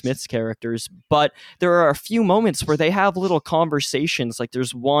Shawnee Smith's characters. But there are a few moments where they have little conversations. Like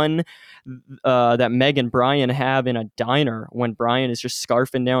there's one that Meg and Brian have in a diner when Brian is just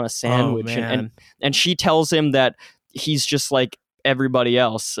scarfing down a sandwich, and she tells him that he's just like everybody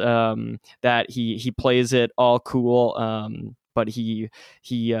else, that he plays it all cool, but he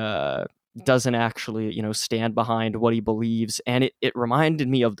doesn't actually, you know, stand behind what he believes. And it reminded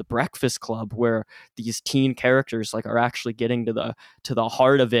me of The Breakfast Club, where these teen characters like are actually getting to the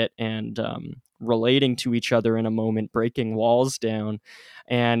heart of it and relating to each other in a moment, breaking walls down.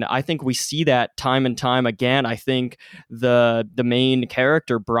 And I think we see that time and time again. I think the main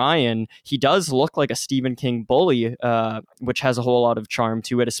character, Brian, he does look like a Stephen King bully, which has a whole lot of charm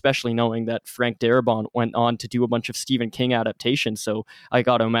to it, especially knowing that Frank Darabont went on to do a bunch of Stephen King adaptations. So I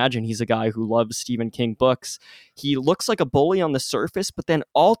got to imagine he's a guy who loves Stephen King books. He looks like a bully on the surface, but then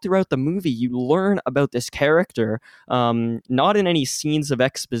all throughout the movie, you learn about this character, not in any scenes of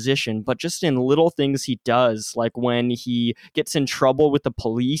exposition, but just in little things he does, like when he gets in trouble with the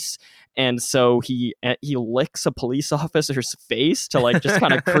police, and so he licks a police officer's face to like just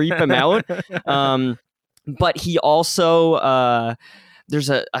kind of creep him out. but he also there's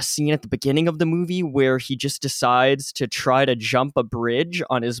a scene at the beginning of the movie where he just decides to try to jump a bridge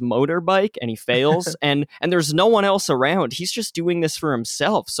on his motorbike and he fails and there's no one else around. He's just doing this for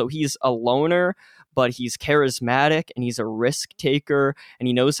himself. So he's a loner, but he's charismatic and he's a risk taker and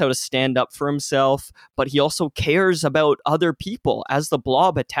he knows how to stand up for himself, but he also cares about other people. As the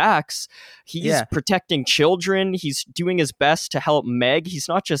blob attacks, he's protecting children. He's doing his best to help Meg. He's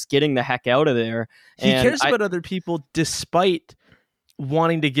not just getting the heck out of there. He cares about other people despite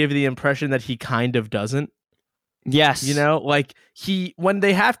wanting to give the impression that he kind of doesn't. Yes. You know, like when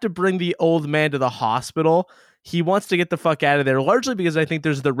they have to bring the old man to the hospital, he wants to get the fuck out of there, largely because I think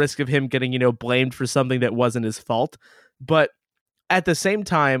there's the risk of him getting, blamed for something that wasn't his fault. But at the same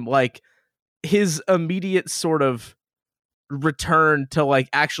time, like his immediate sort of return to like,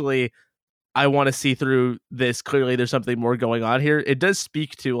 actually, I want to see through this. Clearly there's something more going on here. It does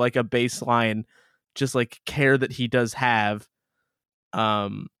speak to like a baseline, just like care that he does have.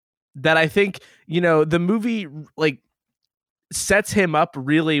 That I think, the movie like sets him up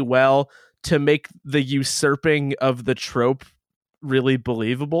really well to make the usurping of the trope really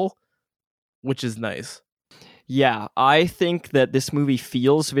believable, which is nice. Yeah, I think that this movie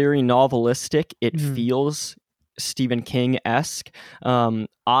feels very novelistic. It feels Stephen King-esque.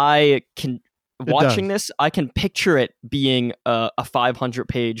 Watching this, I can picture it being a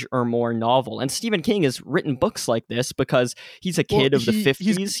 500-page or more novel. And Stephen King has written books like this because he's a kid of the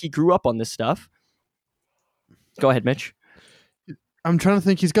 50s. He grew up on this stuff. Go ahead, Mitch. I'm trying to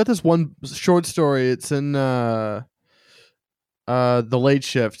think. He's got this one short story. It's in The Late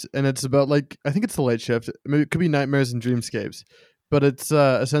Shift, and it's about like, I think it's The Late Shift. Maybe it could be Nightmares and Dreamscapes, but it's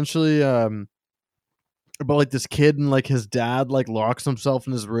essentially about like this kid and like his dad like locks himself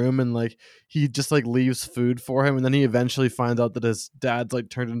in his room and like he just like leaves food for him, and then he eventually finds out that his dad's like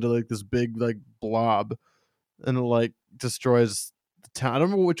turned into like this big like blob and it like destroys the town. I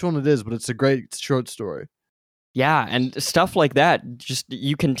don't remember which one it is, but it's a great short story. Yeah, and stuff like that, just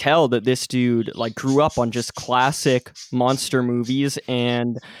you can tell that this dude like grew up on just classic monster movies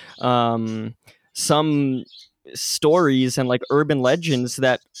and some stories and like urban legends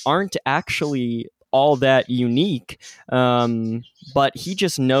that aren't actually all that unique, but he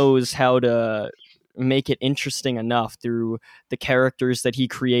just knows how to make it interesting enough through the characters that he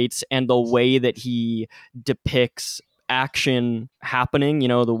creates and the way that he depicts action happening,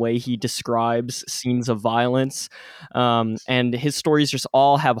 the way he describes scenes of violence, and his stories just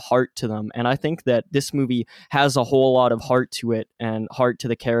all have heart to them. And I think that this movie has a whole lot of heart to it and heart to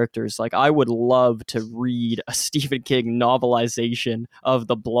the characters. Like, I would love to read a Stephen King novelization of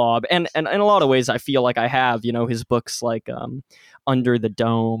The Blob, and in a lot of ways I feel like I have, his books like Under the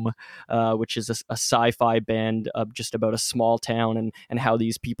Dome, which is a sci-fi band just about a small town and how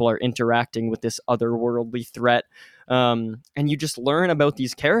these people are interacting with this otherworldly threat. And you just learn about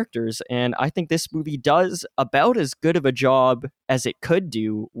these characters. And I think this movie does about as good of a job as it could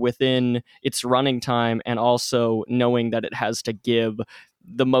do within its running time, and also knowing that it has to give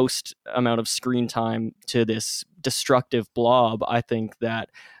the most amount of screen time to this destructive blob. I think that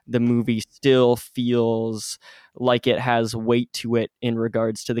the movie still feels like it has weight to it in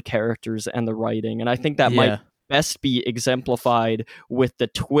regards to the characters and the writing. And I think that might best be exemplified with the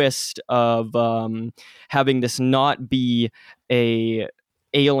twist of having this not be a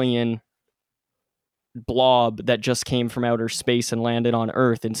alien blob that just came from outer space and landed on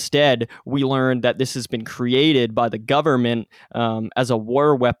Earth. Instead, we learned that this has been created by the government as a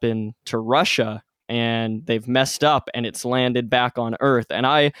war weapon to Russia, and they've messed up and it's landed back on Earth. And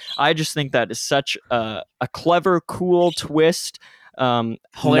I just think that is such a clever, cool twist.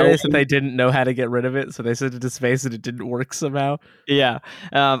 Hilarious that they didn't know how to get rid of it, so they sent it to space and it didn't work somehow. Yeah,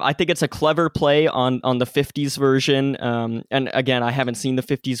 I think it's a clever play on the 50s version. And again, I haven't seen the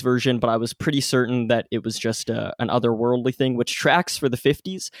 50s version, but I was pretty certain that it was just an otherworldly thing, which tracks for the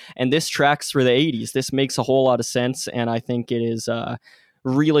 50s, and this tracks for the 80s. This makes a whole lot of sense, and I think it is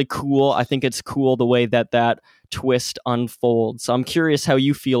really cool. I think it's cool the way that twist unfolds. So I'm curious how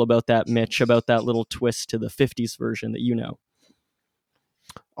you feel about that, Mitch, about that little twist to the 50s version that you know.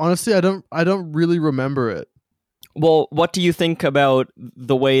 Honestly, I don't really remember it. Well, what do you think about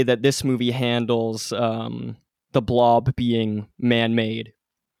the way that this movie handles the blob being man-made?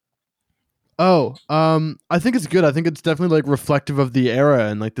 Oh, I think it's good. I think it's definitely like reflective of the era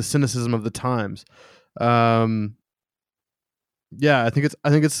and like the cynicism of the times. Yeah, I think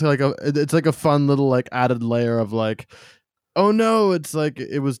it's like a fun little like added layer of like, oh no, it's like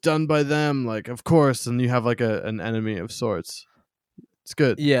it was done by them, like of course, and you have like an enemy of sorts. It's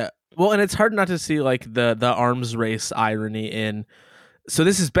good. Yeah. Well, and it's hard not to see like the arms race irony in. So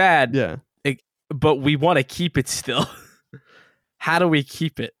this is bad. Yeah. but we want to keep it still. How do we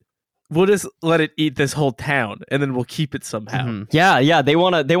keep it? We'll just let it eat this whole town, and then we'll keep it somehow. Mhm. Yeah, they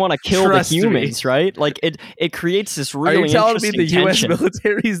wanna kill Trust the me. humans, right? Like it creates this Are really you telling me interesting the U.S. tension,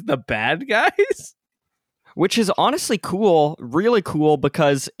 military is the bad guys? which is honestly cool, really cool,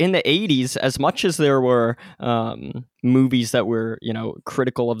 because in the 80s, as much as there were movies that were,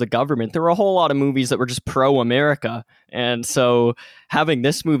 critical of the government, there were a whole lot of movies that were just pro-America. And so having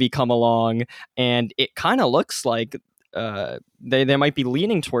this movie come along, and it kind of looks like they might be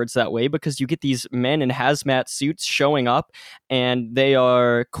leaning towards that way, because you get these men in hazmat suits showing up, and they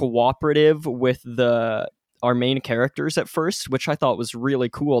are cooperative with our main characters at first, which I thought was really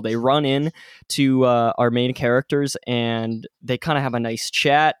cool. They run in to our main characters, and they kind of have a nice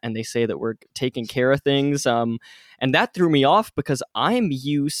chat, and they say that we're taking care of things. And that threw me off, because I'm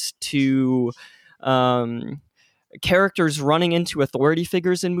used to characters running into authority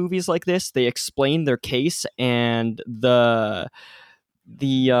figures in movies like this. They explain their case, and the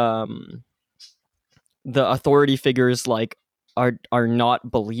authority figures are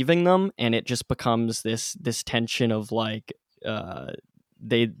not believing them, and it just becomes this tension of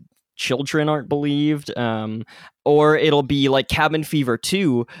children aren't believed, or it'll be like Cabin Fever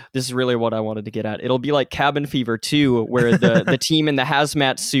 2. This is really what I wanted to get at. It'll be like Cabin Fever 2, where the team in the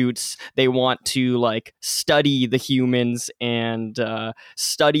hazmat suits, they want to study the humans and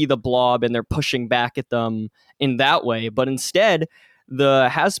study the blob, and they're pushing back at them in that way. But instead, the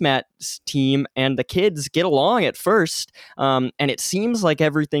hazmat team and the kids get along at first, and it seems like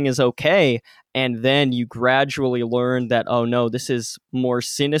everything is okay. And then you gradually learn that, oh no, this is more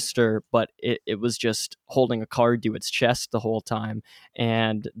sinister, but it was just holding a card to its chest the whole time.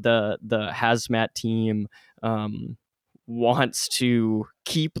 And the hazmat team wants to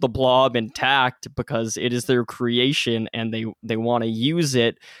keep the blob intact because it is their creation, and they want to use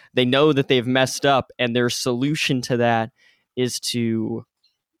it. They know that they've messed up, and their solution to that is to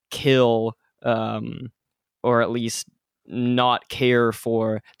kill, or at least not care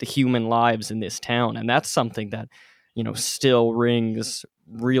for the human lives in this town. And that's something that, still rings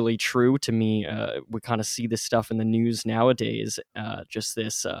really true to me. We kind of see this stuff in the news nowadays, just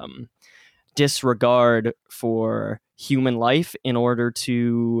this disregard for human life in order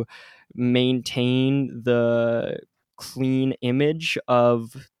to maintain the clean image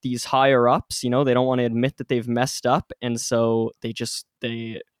of these higher ups. They don't want to admit that they've messed up, and so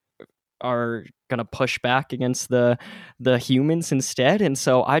they are going to push back against the humans instead. And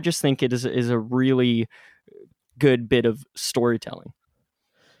so I just think it is a really good bit of storytelling.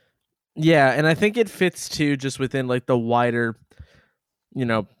 Yeah, and I think it fits too, just within the wider,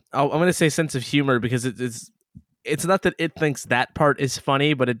 I'm going to say sense of humor, because it's not that it thinks that part is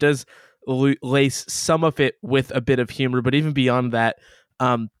funny, but it does lace some of it with a bit of humor. But even beyond that,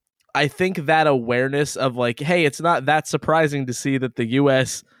 I think that awareness of hey, it's not that surprising to see that the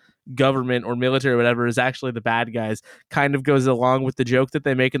U.S. government or military or whatever is actually the bad guys kind of goes along with the joke that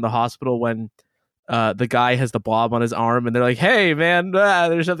they make in the hospital when the guy has the blob on his arm, and they're like, hey man,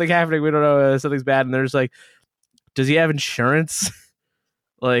 there's something happening, we don't know, something's bad. And there's does he have insurance?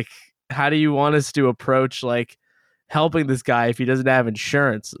 How do you want us to approach helping this guy if he doesn't have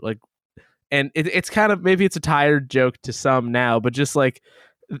insurance? And it's kind of, maybe it's a tired joke to some now, but just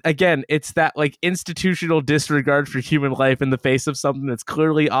again, it's that institutional disregard for human life in the face of something that's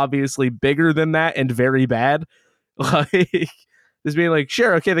clearly obviously bigger than that and very bad. Just being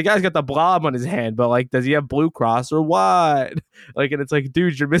sure, okay, the guy's got the blob on his hand, but does he have Blue Cross or what? And it's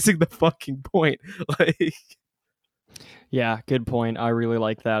dude, you're missing the fucking point. Yeah, good point. I really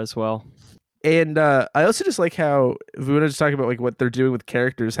like that as well. And I also just like how Vuna just talking about what they're doing with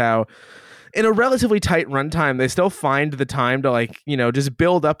characters, how in a relatively tight runtime, they still find the time to just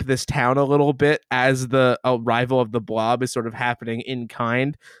build up this town a little bit as the arrival of the blob is sort of happening in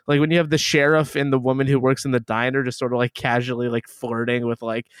kind. When you have the sheriff and the woman who works in the diner just sort of casually flirting with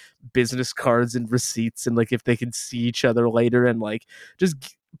business cards and receipts, and if they can see each other later, and just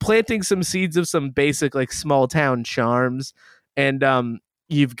planting some seeds of some basic small town charms. And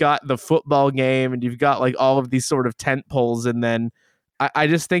you've got the football game, and you've got all of these sort of tent poles, and then I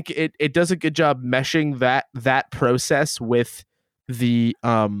just think it does a good job meshing that process with the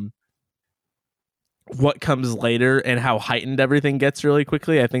what comes later and how heightened everything gets really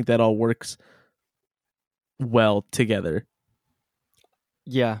quickly. I think that all works well together.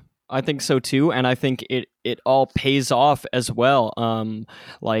 Yeah, I think so too, and I think it all pays off as well.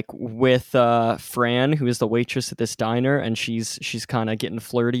 With Fran, who is the waitress at this diner, and she's kind of getting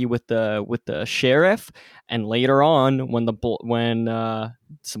flirty with the sheriff, and later on when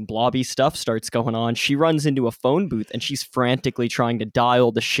some blobby stuff starts going on. She runs into a phone booth and she's frantically trying to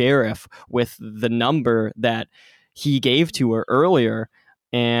dial the sheriff with the number that he gave to her earlier,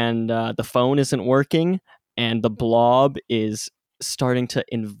 and the phone isn't working, and the blob is starting to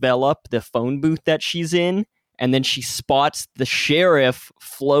envelop the phone booth that she's in, and then she spots the sheriff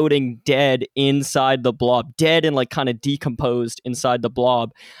floating dead inside the blob, dead and like kind of decomposed inside the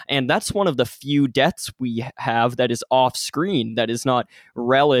blob. And that's one of the few deaths we have that is off screen, that is not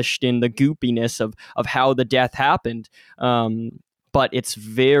relished in the goopiness of how the death happened. But it's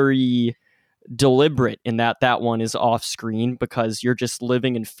very deliberate in that one is off screen, because you're just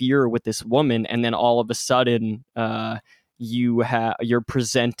living in fear with this woman, and then all of a sudden you're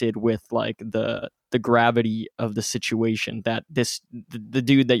presented with like the gravity of the situation, that the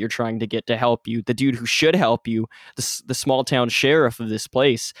dude that you're trying to get to help you, the dude who should help you, the small town sheriff of this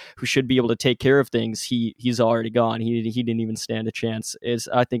place who should be able to take care of things, he's already gone. He didn't even stand a chance.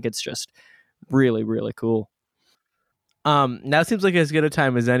 I think it's just really, really cool. Now seems like as good a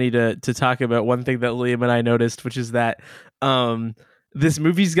time as any to talk about one thing that Liam and I noticed, which is that this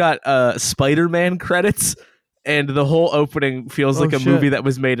movie's got Spider-Man credits, and the whole opening feels like a movie that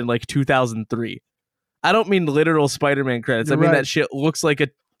was made in like 2003. I don't mean literal Spider-Man credits. I mean that shit looks like a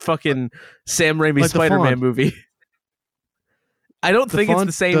fucking Sam Raimi like Spider-Man movie. I don't think it's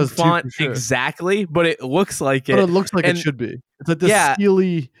the same font exactly, but it looks like it. But it looks like it should be. It's like this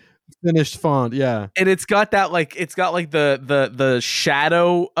steely finished font, and it's got that like the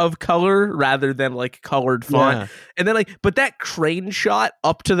shadow of color rather than like colored font, and then like but that crane shot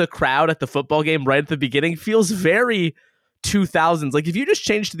up to the crowd at the football game right at the beginning feels very 2000s. Like if you just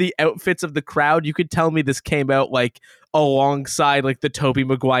changed the outfits of the crowd, you could tell me this came out like alongside like the Tobey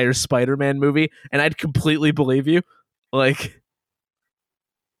Maguire Spider-Man movie, and I'd completely believe you. Like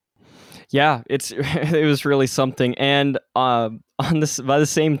yeah, it was really something. And by the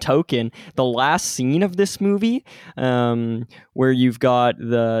same token, the last scene of this movie, where you've got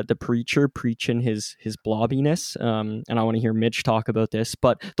the preacher preaching his blobbiness, and I want to hear Mitch talk about this,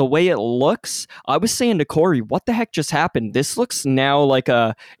 but the way it looks, I was saying to Corey, what the heck just happened? This looks now like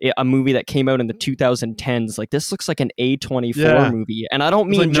a movie that came out in the 2010s. Like this looks like an A24 movie, and I don't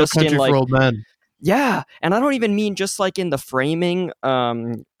mean like just in like. Yeah, and I don't even mean just like in the framing,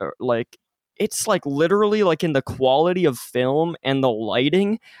 like it's like literally like in the quality of film and the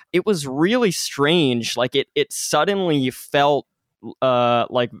lighting. It was really strange. Like it suddenly felt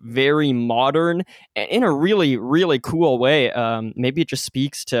like very modern in a really, really cool way. Maybe it just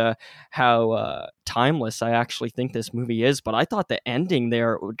speaks to how timeless I actually think this movie is. But I thought the ending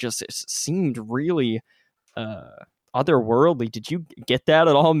there just seemed really otherworldly. Did you get that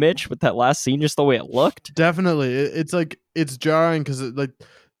at all, Mitch, with that last scene, just the way it looked? Definitely. It's like it's jarring because like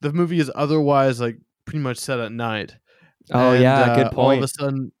the movie is otherwise like pretty much set at night. Oh, and, yeah, good point. All of a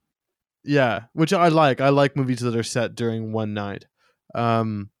sudden, which I like. I like movies that are set during one night.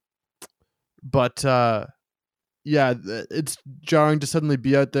 But it's jarring to suddenly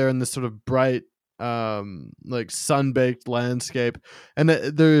be out there in this sort of bright, like sun-baked landscape, and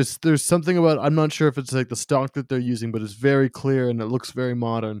there's something about, I'm not sure if it's like the stock that they're using, but it's very clear and it looks very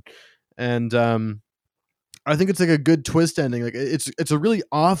modern, and I think it's like a good twist ending. Like it's a really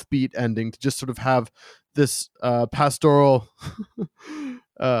offbeat ending to just sort of have this pastoral,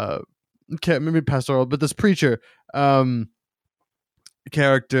 maybe pastoral, but this preacher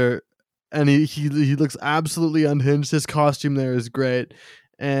character, and he looks absolutely unhinged. His costume there is great.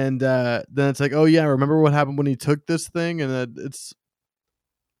 And then it's like, oh yeah, remember what happened when he took this thing? And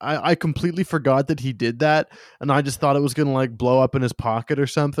I completely forgot that he did that, and I just thought it was gonna like blow up in his pocket or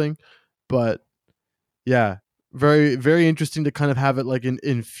something. But yeah, very, very interesting to kind of have it like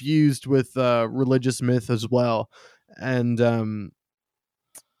infused with religious myth as well. And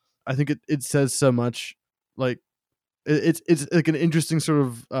I think it says so much. Like it's like an interesting sort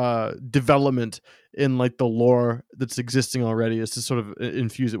of development in like the lore that's existing already, is to sort of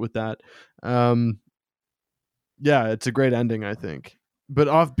infuse it with that. It's a great ending, I think, but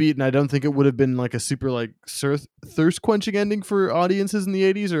offbeat, and I don't think it would have been like a super like thirst quenching ending for audiences in the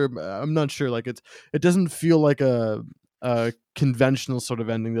 80s, or I'm not sure. Like it doesn't feel like a conventional sort of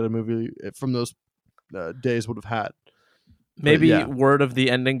ending that a movie from those days would have had. Maybe word of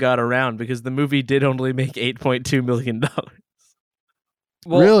the ending got around, because the movie did only make $8.2 million.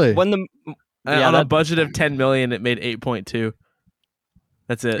 Well, really? When on a budget of $10 million, it made 8.2.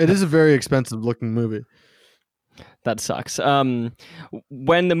 That's it. It is a very expensive looking movie. That sucks. When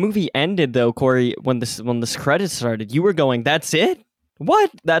the movie ended, though, Corey, when this credits started, you were going, "That's it?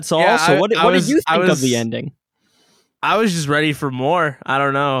 What? That's all?" Yeah, so what did you think of the ending? I was just ready for more. I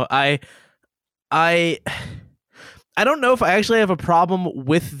don't know. I don't know if I actually have a problem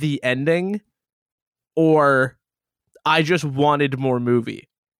with the ending or I just wanted more movie.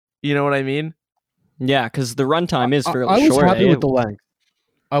 You know what I mean? Yeah, because the runtime is fairly I was short. happy eh? with the length.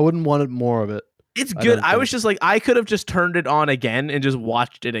 I wouldn't want it more of it. It's I good. don't I was think. just like, I could have just turned it on again and just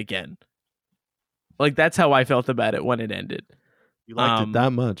watched it again. Like, that's how I felt about it when it ended. You liked it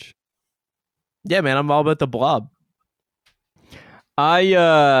that much. Yeah, man, I'm all about the Blob.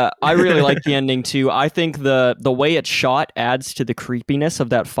 I really like the ending too. I think the way it's shot adds to the creepiness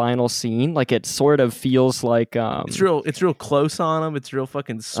of that final scene. Like it sort of feels like It's real close on him. It's real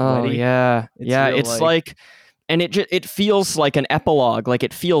fucking sweaty. Oh yeah, It's yeah. real, It's like, and it feels like an epilogue. Like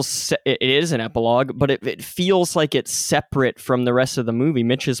it feels it is an epilogue, but it feels like it's separate from the rest of the movie.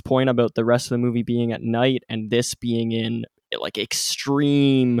 Mitch's point about the rest of the movie being at night and this being in like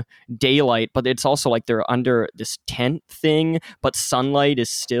extreme daylight, but it's also like they're under this tent thing, but sunlight is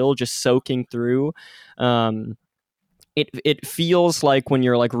still just soaking through. It feels like when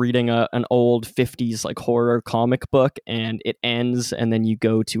you're like reading an old 50s like horror comic book and it ends and then you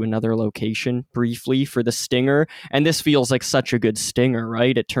go to another location briefly for the stinger, and this feels like such a good stinger,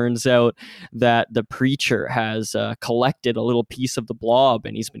 right? It turns out that the preacher has collected a little piece of the blob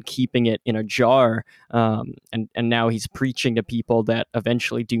and he's been keeping it in a jar, and now he's preaching to people that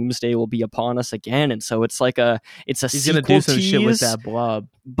eventually doomsday will be upon us again, and so it's like he's gonna do some shit with that blob.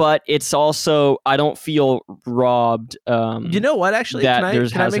 But it's also, I don't feel robbed. You know what? Actually, that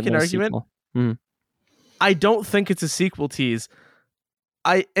can I make an argument? I don't think it's a sequel tease.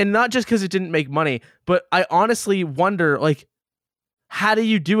 And not just because it didn't make money, but I honestly wonder, like, how do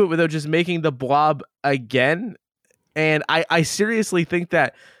you do it without just making the blob again? And I seriously think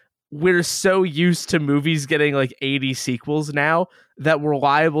that we're so used to movies getting like 80 sequels now that we're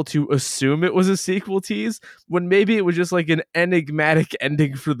liable to assume it was a sequel tease when maybe it was just like an enigmatic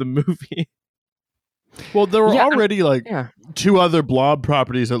ending for the movie. Well, there were already two other Blob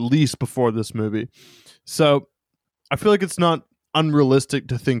properties at least before this movie. So I feel like it's not unrealistic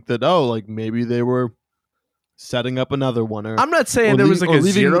to think that, like maybe they were setting up another one. I'm not saying there was like a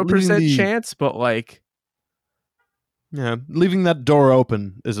 0% chance, but like... Yeah, leaving that door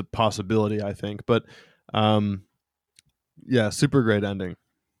open is a possibility, I think. But yeah, super great ending.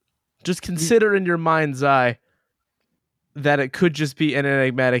 Just consider in your mind's eye that it could just be an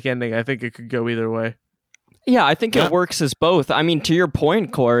enigmatic ending. I think it could go either way. Yeah, I think it works as both. I mean, to your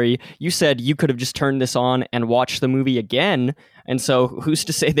point, Corey, you said you could have just turned this on and watched the movie again. And so who's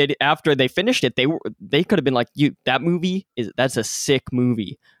to say that after they finished it, they could have been like, that movie that's a sick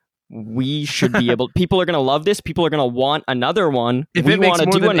movie. We should be able. People are going to love this. People are going to want another one. If we it makes want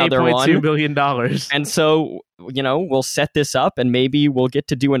to more do than another $8.2 million. And so, we'll set this up and maybe we'll get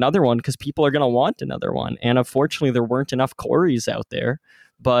to do another one because people are going to want another one. And unfortunately, there weren't enough Corys out there,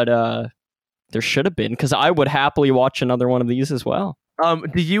 but there should have been, because I would happily watch another one of these as well.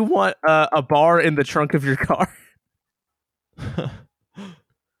 Do you want a bar in the trunk of your car?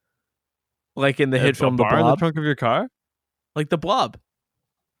 Like in the hit film The Blob? In the trunk of your car? Like The Blob.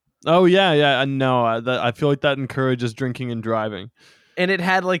 Oh yeah. No, I feel like that encourages drinking and driving. And it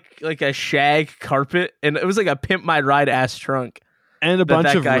had like a shag carpet, and it was like a Pimp My Ride ass trunk, and a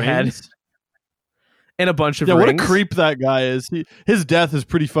bunch of rings. And a bunch of rings. What a creep that guy is. His death is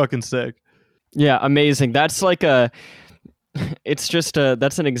pretty fucking sick. Yeah, amazing. That's like it's just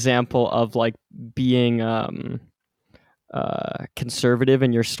that's an example of like being conservative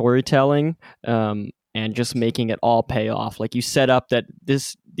in your storytelling. And just making it all pay off. Like you set up that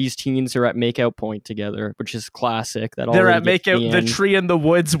these teens are at makeout point together, which is classic. They're at makeout, the tree in the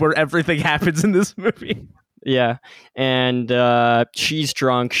woods where everything happens in this movie. Yeah, and she's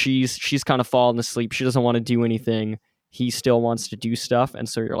drunk. She's kind of falling asleep. She doesn't want to do anything. He still wants to do stuff, and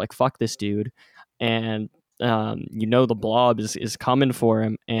so you're like, "Fuck this dude," and the blob is coming for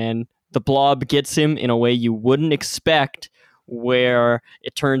him, and the blob gets him in a way you wouldn't expect. Where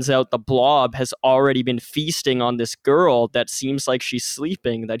it turns out the blob has already been feasting on this girl that seems like she's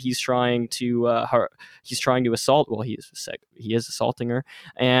sleeping, that he's trying to assault. Well, he is assaulting her,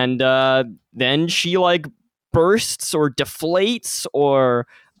 and then she like bursts or deflates, or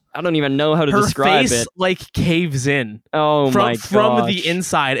I don't even know how to describe it. Her face like caves in. Oh my god! From the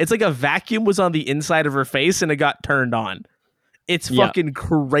inside, it's like a vacuum was on the inside of her face and it got turned on. It's fucking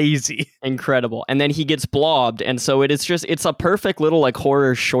crazy. Incredible. And then he gets blobbed. And so it's a perfect little like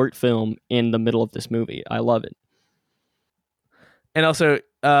horror short film in the middle of this movie. I love it. And also,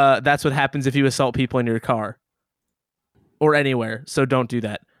 that's what happens if you assault people in your car or anywhere. So don't do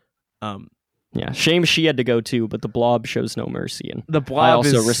that. Yeah. Shame she had to go too, but the blob shows no mercy. And the blob I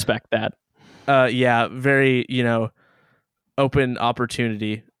also respect that. Yeah. Very, open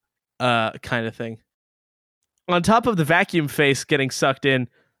opportunity kind of thing. on top of the vacuum face getting sucked in,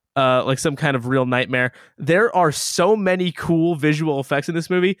 like some kind of real nightmare, there are so many cool visual effects in this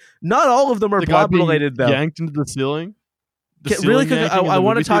movie. Not all of them are The guy blob being related, though. yanked into the ceiling. Really quick, I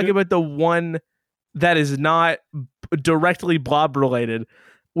want to talk about the one that is not directly blob related,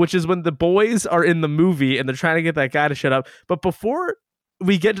 which is when the boys are in the movie and they're trying to get that guy to shut up. But before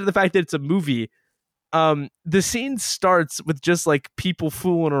we get to the fact that it's a movie, the scene starts with just like people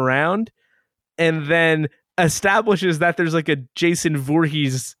fooling around, and then establishes that there's like a Jason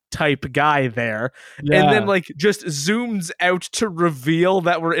Voorhees type guy there, and then like just zooms out to reveal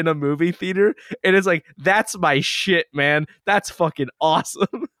that we're in a movie theater, and it's like, that's my shit, man. That's fucking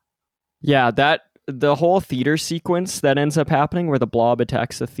awesome. Yeah, the whole theater sequence that ends up happening where the blob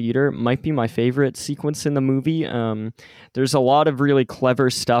attacks the theater might be my favorite sequence in the movie. There's a lot of really clever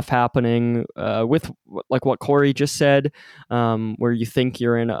stuff happening with like what Corey just said, where you think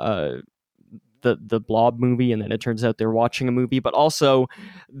you're in the blob movie and then it turns out they're watching a movie. But also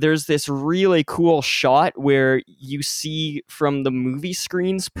there's this really cool shot where you see from the movie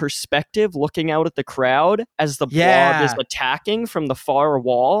screen's perspective looking out at the crowd as the blob is attacking from the far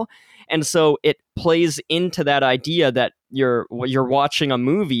wall. And so it plays into that idea that you're watching a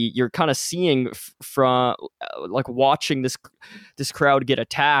movie. You're kind of seeing from like watching this crowd get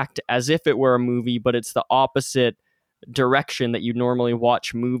attacked as if it were a movie, but it's the opposite direction that you normally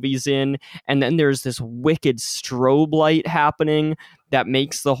watch movies in. And then there's this wicked strobe light happening that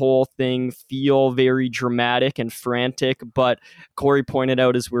makes the whole thing feel very dramatic and frantic. But Corey pointed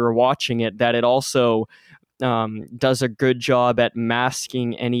out as we were watching it that it also does a good job at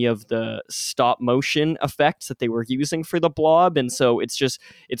masking any of the stop motion effects that they were using for the blob. And so it's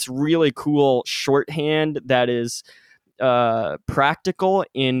really cool shorthand that is practical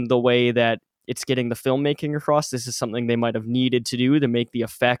in the way that it's getting the filmmaking across. This is something they might have needed to do to make the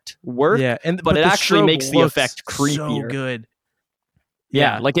effect work. Yeah, but it actually makes the effect creepier. So good.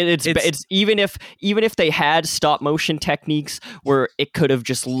 Yeah, like it's even if they had stop motion techniques where it could have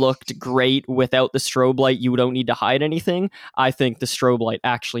just looked great without the strobe light, you don't need to hide anything. I think the strobe light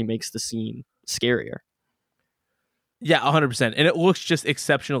actually makes the scene scarier. Yeah, 100%. And it looks just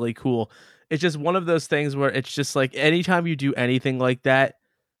exceptionally cool. It's just one of those things where it's just like anytime you do anything like that,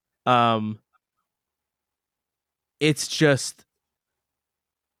 it's just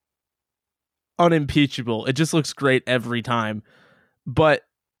unimpeachable. It just looks great every time. But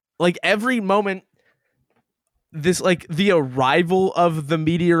like every moment, this like the arrival of the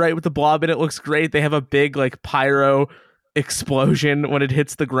meteorite with the blob in it looks great. They have a big like pyro explosion when it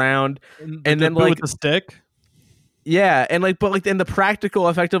hits the ground, and then like with the stick. Yeah, and like, but like, and the practical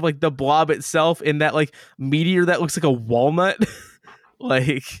effect of like the blob itself in that like meteor that looks like a walnut,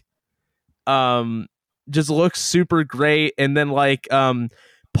 like, just looks super great. And then like,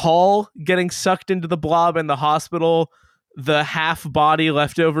 Paul getting sucked into the blob in the hospital, the half body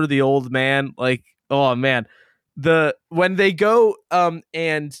left over, the old man, like, oh man, when they go,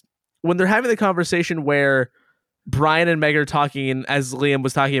 and when they're having the conversation where Brian and Meg are talking, and as Liam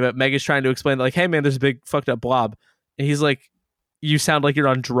was talking about, Meg is trying to explain like, hey man, there's a big fucked up blob. And he's like, you sound like you're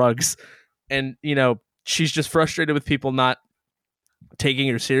on drugs. And, you know, she's just frustrated with people not taking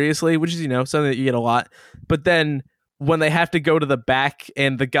her seriously, which is, you know, something that you get a lot. But then when they have to go to the back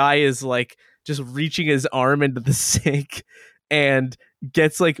and the guy is like just reaching his arm into the sink and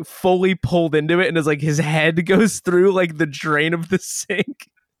gets like fully pulled into it, and is like his head goes through like the drain of the sink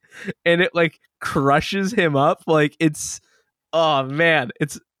and it like crushes him up. Like it's, oh man,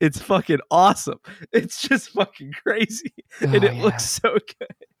 it's fucking awesome. It's just fucking crazy. And it looks so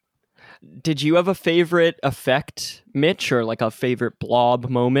good. Did you have a favorite effect, Mitch, or like a favorite blob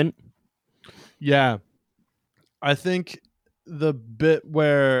moment? Yeah. I think the bit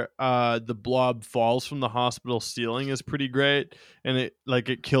where the blob falls from the hospital ceiling is pretty great, and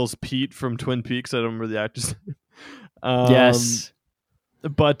it kills Pete from Twin Peaks. I don't remember the actor's name. Yes.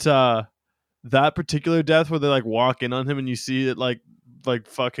 But that particular death where they like walk in on him and you see it like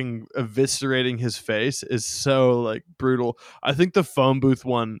fucking eviscerating his face is so like brutal. I think the phone booth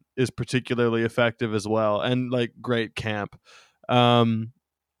one is particularly effective as well, and like great camp.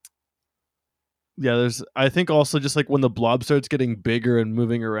 There's, I think also just like when the blob starts getting bigger and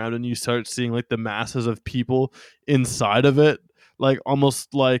moving around and you start seeing like the masses of people inside of it, like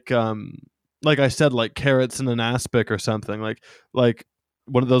almost like I said, like carrots in an aspic or something, like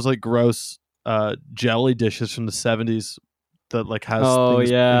one of those like gross jelly dishes from the 70s that like has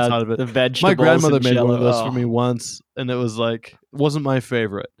things inside of it. The vegetables. My grandmother made jello. one of those for me once, and it was like, wasn't my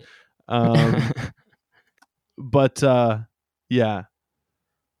favorite. But yeah.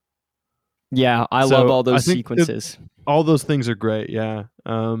 Yeah, I love all those sequences. All those things are great, yeah.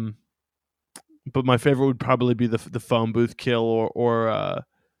 but my favorite would probably be the phone booth kill or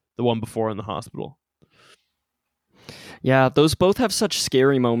the one before in the hospital. Yeah, those both have such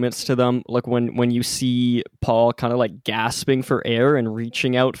scary moments to them. Like when you see Paul kind of like gasping for air and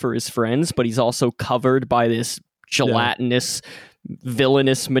reaching out for his friends, but he's also covered by this gelatinous,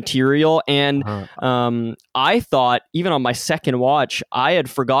 villainous material. And I thought, even on my second watch, I had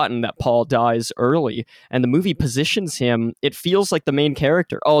forgotten that Paul dies early, and the movie positions him. It feels like the main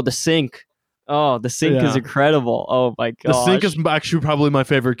character. Oh, the sink. Oh, the sink is incredible. Oh my gosh. The sink is actually probably my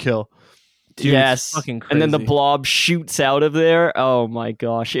favorite kill. Dude, yes, and then the blob shoots out of there. Oh my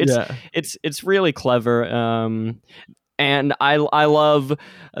gosh, it's really clever. And I love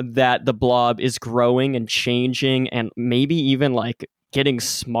that the blob is growing and changing, and maybe even like getting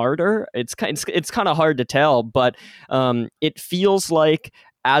smarter. It's kind of hard to tell, but it feels like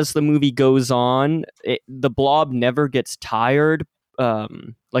as the movie goes on, the blob never gets tired. I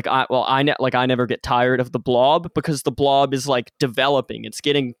never get tired of the blob, because the blob is like developing. It's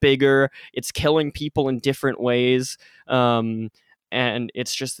getting bigger. It's killing people in different ways. And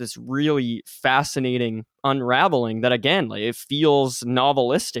it's just this really fascinating unraveling that, again, like, it feels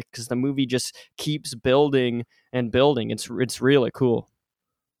novelistic because the movie just keeps building and building. It's really cool.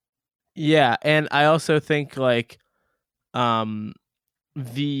 Yeah, and I also think like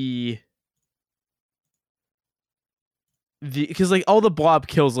because like all the blob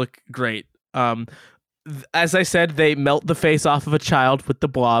kills look great. As I said, they melt the face off of a child with the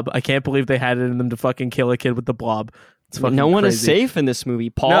blob. I can't believe they had it in them to fucking kill a kid with the blob. No one is safe in this movie.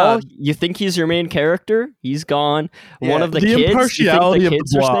 Paul, you think he's your main character? He's gone. Yeah. One of the kids, impartiality you think the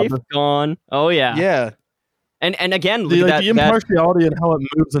kids of the are safe? Gone. Oh yeah. Yeah. And again, the impartiality and how it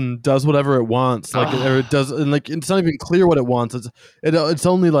moves and does whatever it wants, like or it does, and like it's not even clear what it wants. It's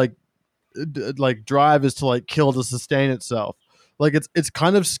only like drive is to like kill to sustain itself. Like it's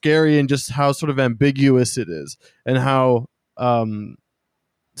kind of scary in just how sort of ambiguous it is and how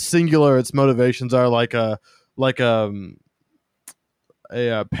singular its motivations are, like a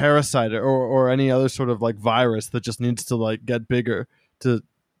parasite or any other sort of like virus that just needs to like get bigger to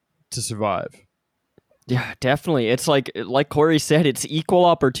survive. Yeah, definitely. It's like Corey said, it's equal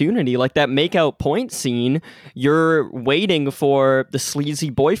opportunity. Like that make-out point scene, you're waiting for the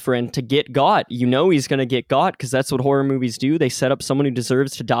sleazy boyfriend to get got. You know he's going to get got because that's what horror movies do. They set up someone who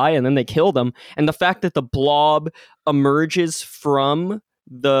deserves to die and then they kill them. And the fact that the blob emerges from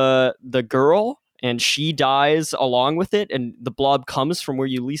the girl and she dies along with it, and the blob comes from where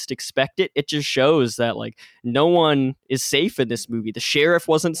you least expect it, it just shows that like no one is safe in this movie. The sheriff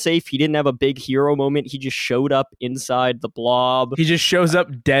wasn't safe. He didn't have a big hero moment. He just showed up inside the blob. He just shows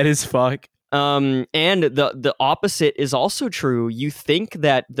up dead as fuck. And the opposite is also true. You think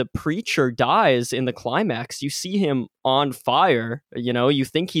that the preacher dies in the climax. You see him on fire, you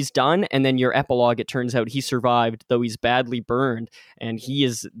think he's done, and then your epilogue, it turns out he survived, though he's badly burned, and he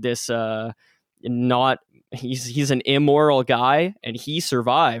is this he's an immoral guy, and he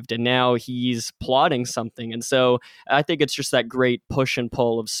survived, and now he's plotting something. And so I think it's just that great push and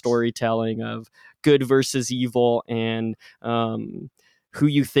pull of storytelling of good versus evil, and who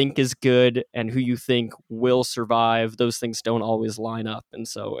you think is good and who you think will survive. Those things don't always line up, and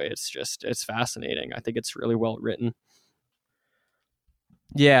so it's fascinating. I think it's really well written.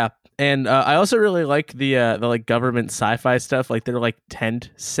 Yeah, and I also really like the like government sci-fi stuff, like their like tent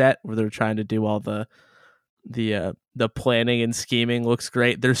set where they're trying to do all the planning and scheming looks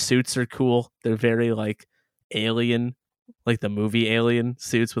great. Their suits are cool. They're very like Alien, like the movie Alien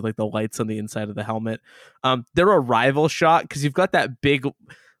suits with like the lights on the inside of the helmet. Their arrival shot, because you've got that big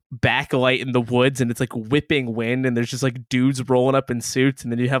backlight in the woods and it's like whipping wind and there's just like dudes rolling up in suits, and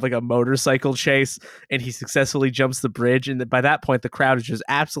then you have like a motorcycle chase and he successfully jumps the bridge, and by that point the crowd is just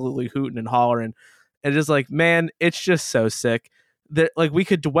absolutely hooting and hollering, and just like, man, it's just so sick. Like we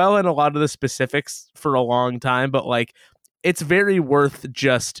could dwell in a lot of the specifics for a long time, but like it's very worth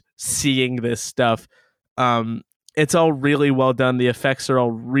just seeing this stuff. It's all really well done. The effects are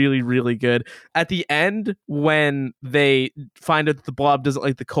all really, really good. At the end, when they find out that the blob doesn't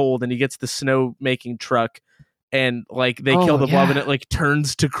like the cold and he gets the snow making truck and like they kill the blob and it like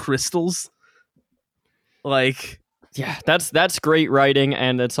turns to crystals. Like, yeah, that's great writing,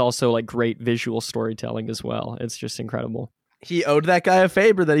 and it's also like great visual storytelling as well. It's just incredible. He owed that guy a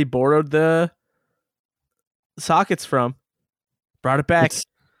favor that he borrowed the sockets from. Brought it back. It's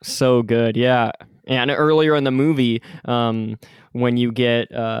so good, yeah. And earlier in the movie, when you get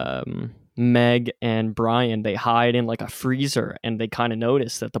Meg and Brian, they hide in like a freezer, and they kind of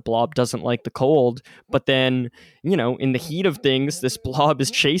notice that the blob doesn't like the cold. But then, in the heat of things, this blob is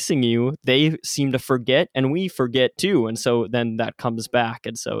chasing you. They seem to forget, and we forget too. And so then that comes back.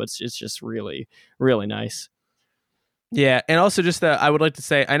 And so it's just really, really nice. Yeah. And also just I would like to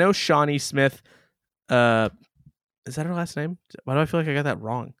say, I know Shawnee Smith, is that her last name? Why do I feel like I got that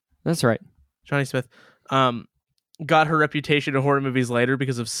wrong? That's right. Shawnee Smith. Got her reputation in horror movies later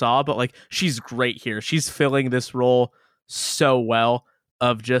because of Saw, but like she's great here. She's filling this role so well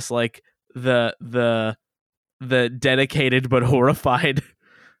of just like the dedicated but horrified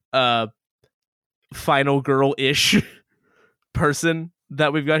final girl-ish person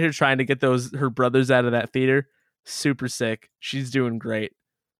that we've got here trying to get her brothers out of that theater. Super sick. She's doing great.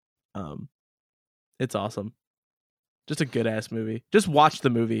 It's awesome. Just a good ass movie. Just watch the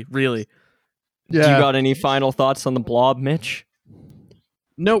movie, really. Yeah. Do you got any final thoughts on the blob, Mitch?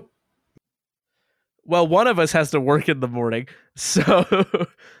 Nope. Well, one of us has to work in the morning, so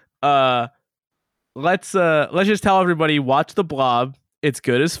let's just tell everybody watch the blob. It's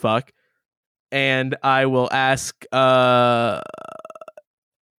good as fuck, and I will ask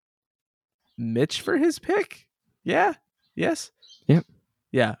Mitch for his pick. Yeah. Yes. Yep.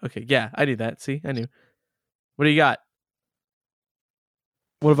 Yeah. Okay. Yeah, I knew that. See, I knew. What do you got?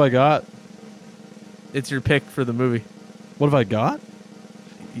 What have I got? It's your pick for the movie. What have I got?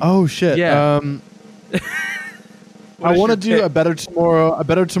 Oh shit. Yeah. I want to do A Better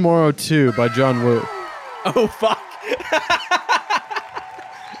Tomorrow 2 by John Woo. Oh fuck.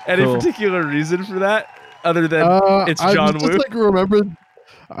 Any Cool. particular reason for that other than it's John Woo? Just like remembered,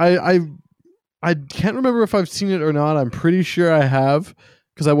 I can't remember if I've seen it or not. I'm pretty sure I have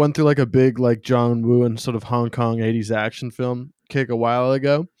because I went through like a big like John Woo and sort of Hong Kong 80s action film kick a while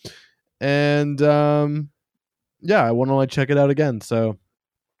ago. And yeah, I want to like check it out again. So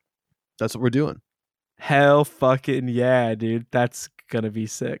that's what we're doing. Hell fucking yeah, dude. That's gonna be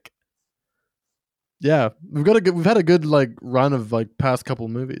sick. Yeah, we've had a good like run of like past couple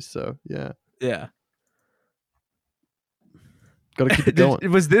movies. So yeah, Yeah. got to keep it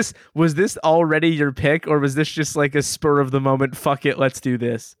going. Was this already your pick, or was this just like a spur of the moment? Fuck it, let's do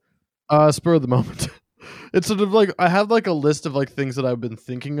this. Spur of the moment. It's sort of like I have like a list of like things that I've been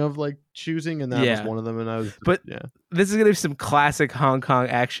thinking of like choosing, and that was one of them. And I was, but yeah, this is gonna be some classic Hong Kong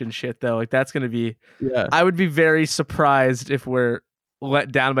action shit though. Like that's gonna be. yeah. I would be very surprised if we're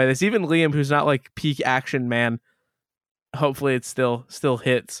let down by this. Even Liam, who's not like peak action man, hopefully it still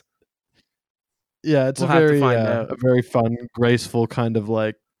hits. Yeah, it's We'll have to find a very fun, graceful kind of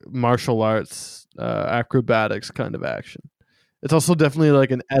like martial arts, acrobatics kind of action. It's also definitely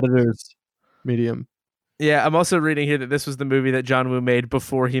like an editor's medium. Yeah, I'm also reading here that this was the movie that John Woo made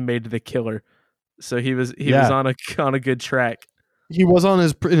before he made The Killer, so he was on a good track. He was in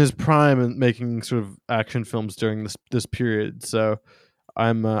his prime and making sort of action films during this period. So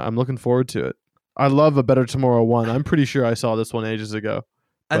I'm looking forward to it. I love A Better Tomorrow 1. I'm pretty sure I saw this one ages ago.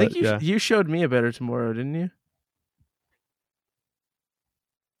 I think you showed me A Better Tomorrow, didn't you?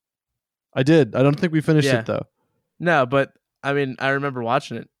 I did. I don't think we finished it though. No, but I mean, I remember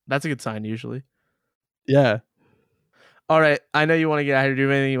watching it. That's a good sign usually. Yeah. All right, I know you want to get out here. Do you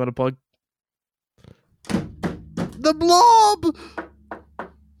have anything you want to plug? The Blob.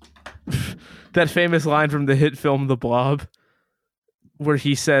 That famous line from the hit film The Blob, where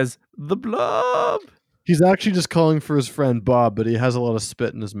he says, "The Blob." He's actually just calling for his friend Bob, but he has a lot of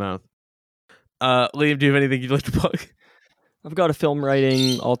spit in his mouth. Liam, do you have anything you'd like to plug? I've got a film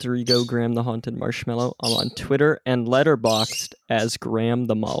writing alter ego, Graham the Haunted Marshmallow. I'm on Twitter and Letterboxd as Graham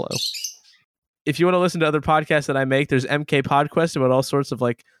the Mallow. If you want to listen to other podcasts that I make, there's MK Podquest about all sorts of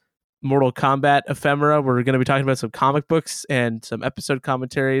like Mortal Kombat ephemera. We're going to be talking about some comic books and some episode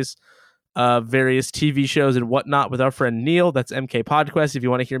commentaries, various TV shows and whatnot with our friend Neil. That's MK Podquest. If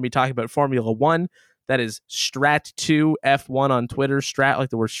you want to hear me talking about Formula One, that is Strat2F1 on Twitter. Strat like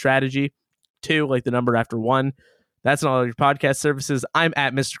the word strategy, 2 like the number after 1. That's on all your podcast services. I'm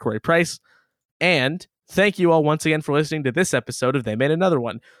at Mr. Corey Price. And thank you all once again for listening to this episode of They Made Another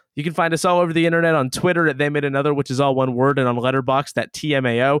One. You can find us all over the internet on Twitter at They Made Another, which is all one word, and on Letterboxd at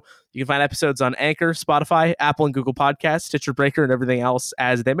TMAO. You can find episodes on Anchor, Spotify, Apple and Google Podcasts, Stitcher Breaker, and everything else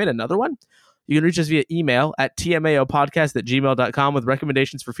as They Made Another One. You can reach us via email at tmaopodcast@gmail.com with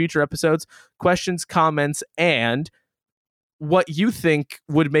recommendations for future episodes, questions, comments, and what you think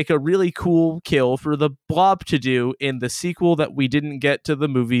would make a really cool kill for the Blob to do in the sequel that we didn't get to the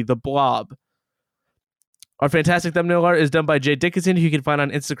movie The Blob. Our fantastic thumbnail art is done by Jade Dickinson, who you can find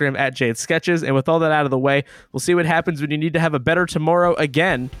on Instagram at Jade Sketches. And with all that out of the way, we'll see what happens when you need to have a better tomorrow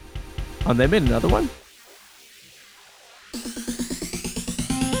again on They Made Another One.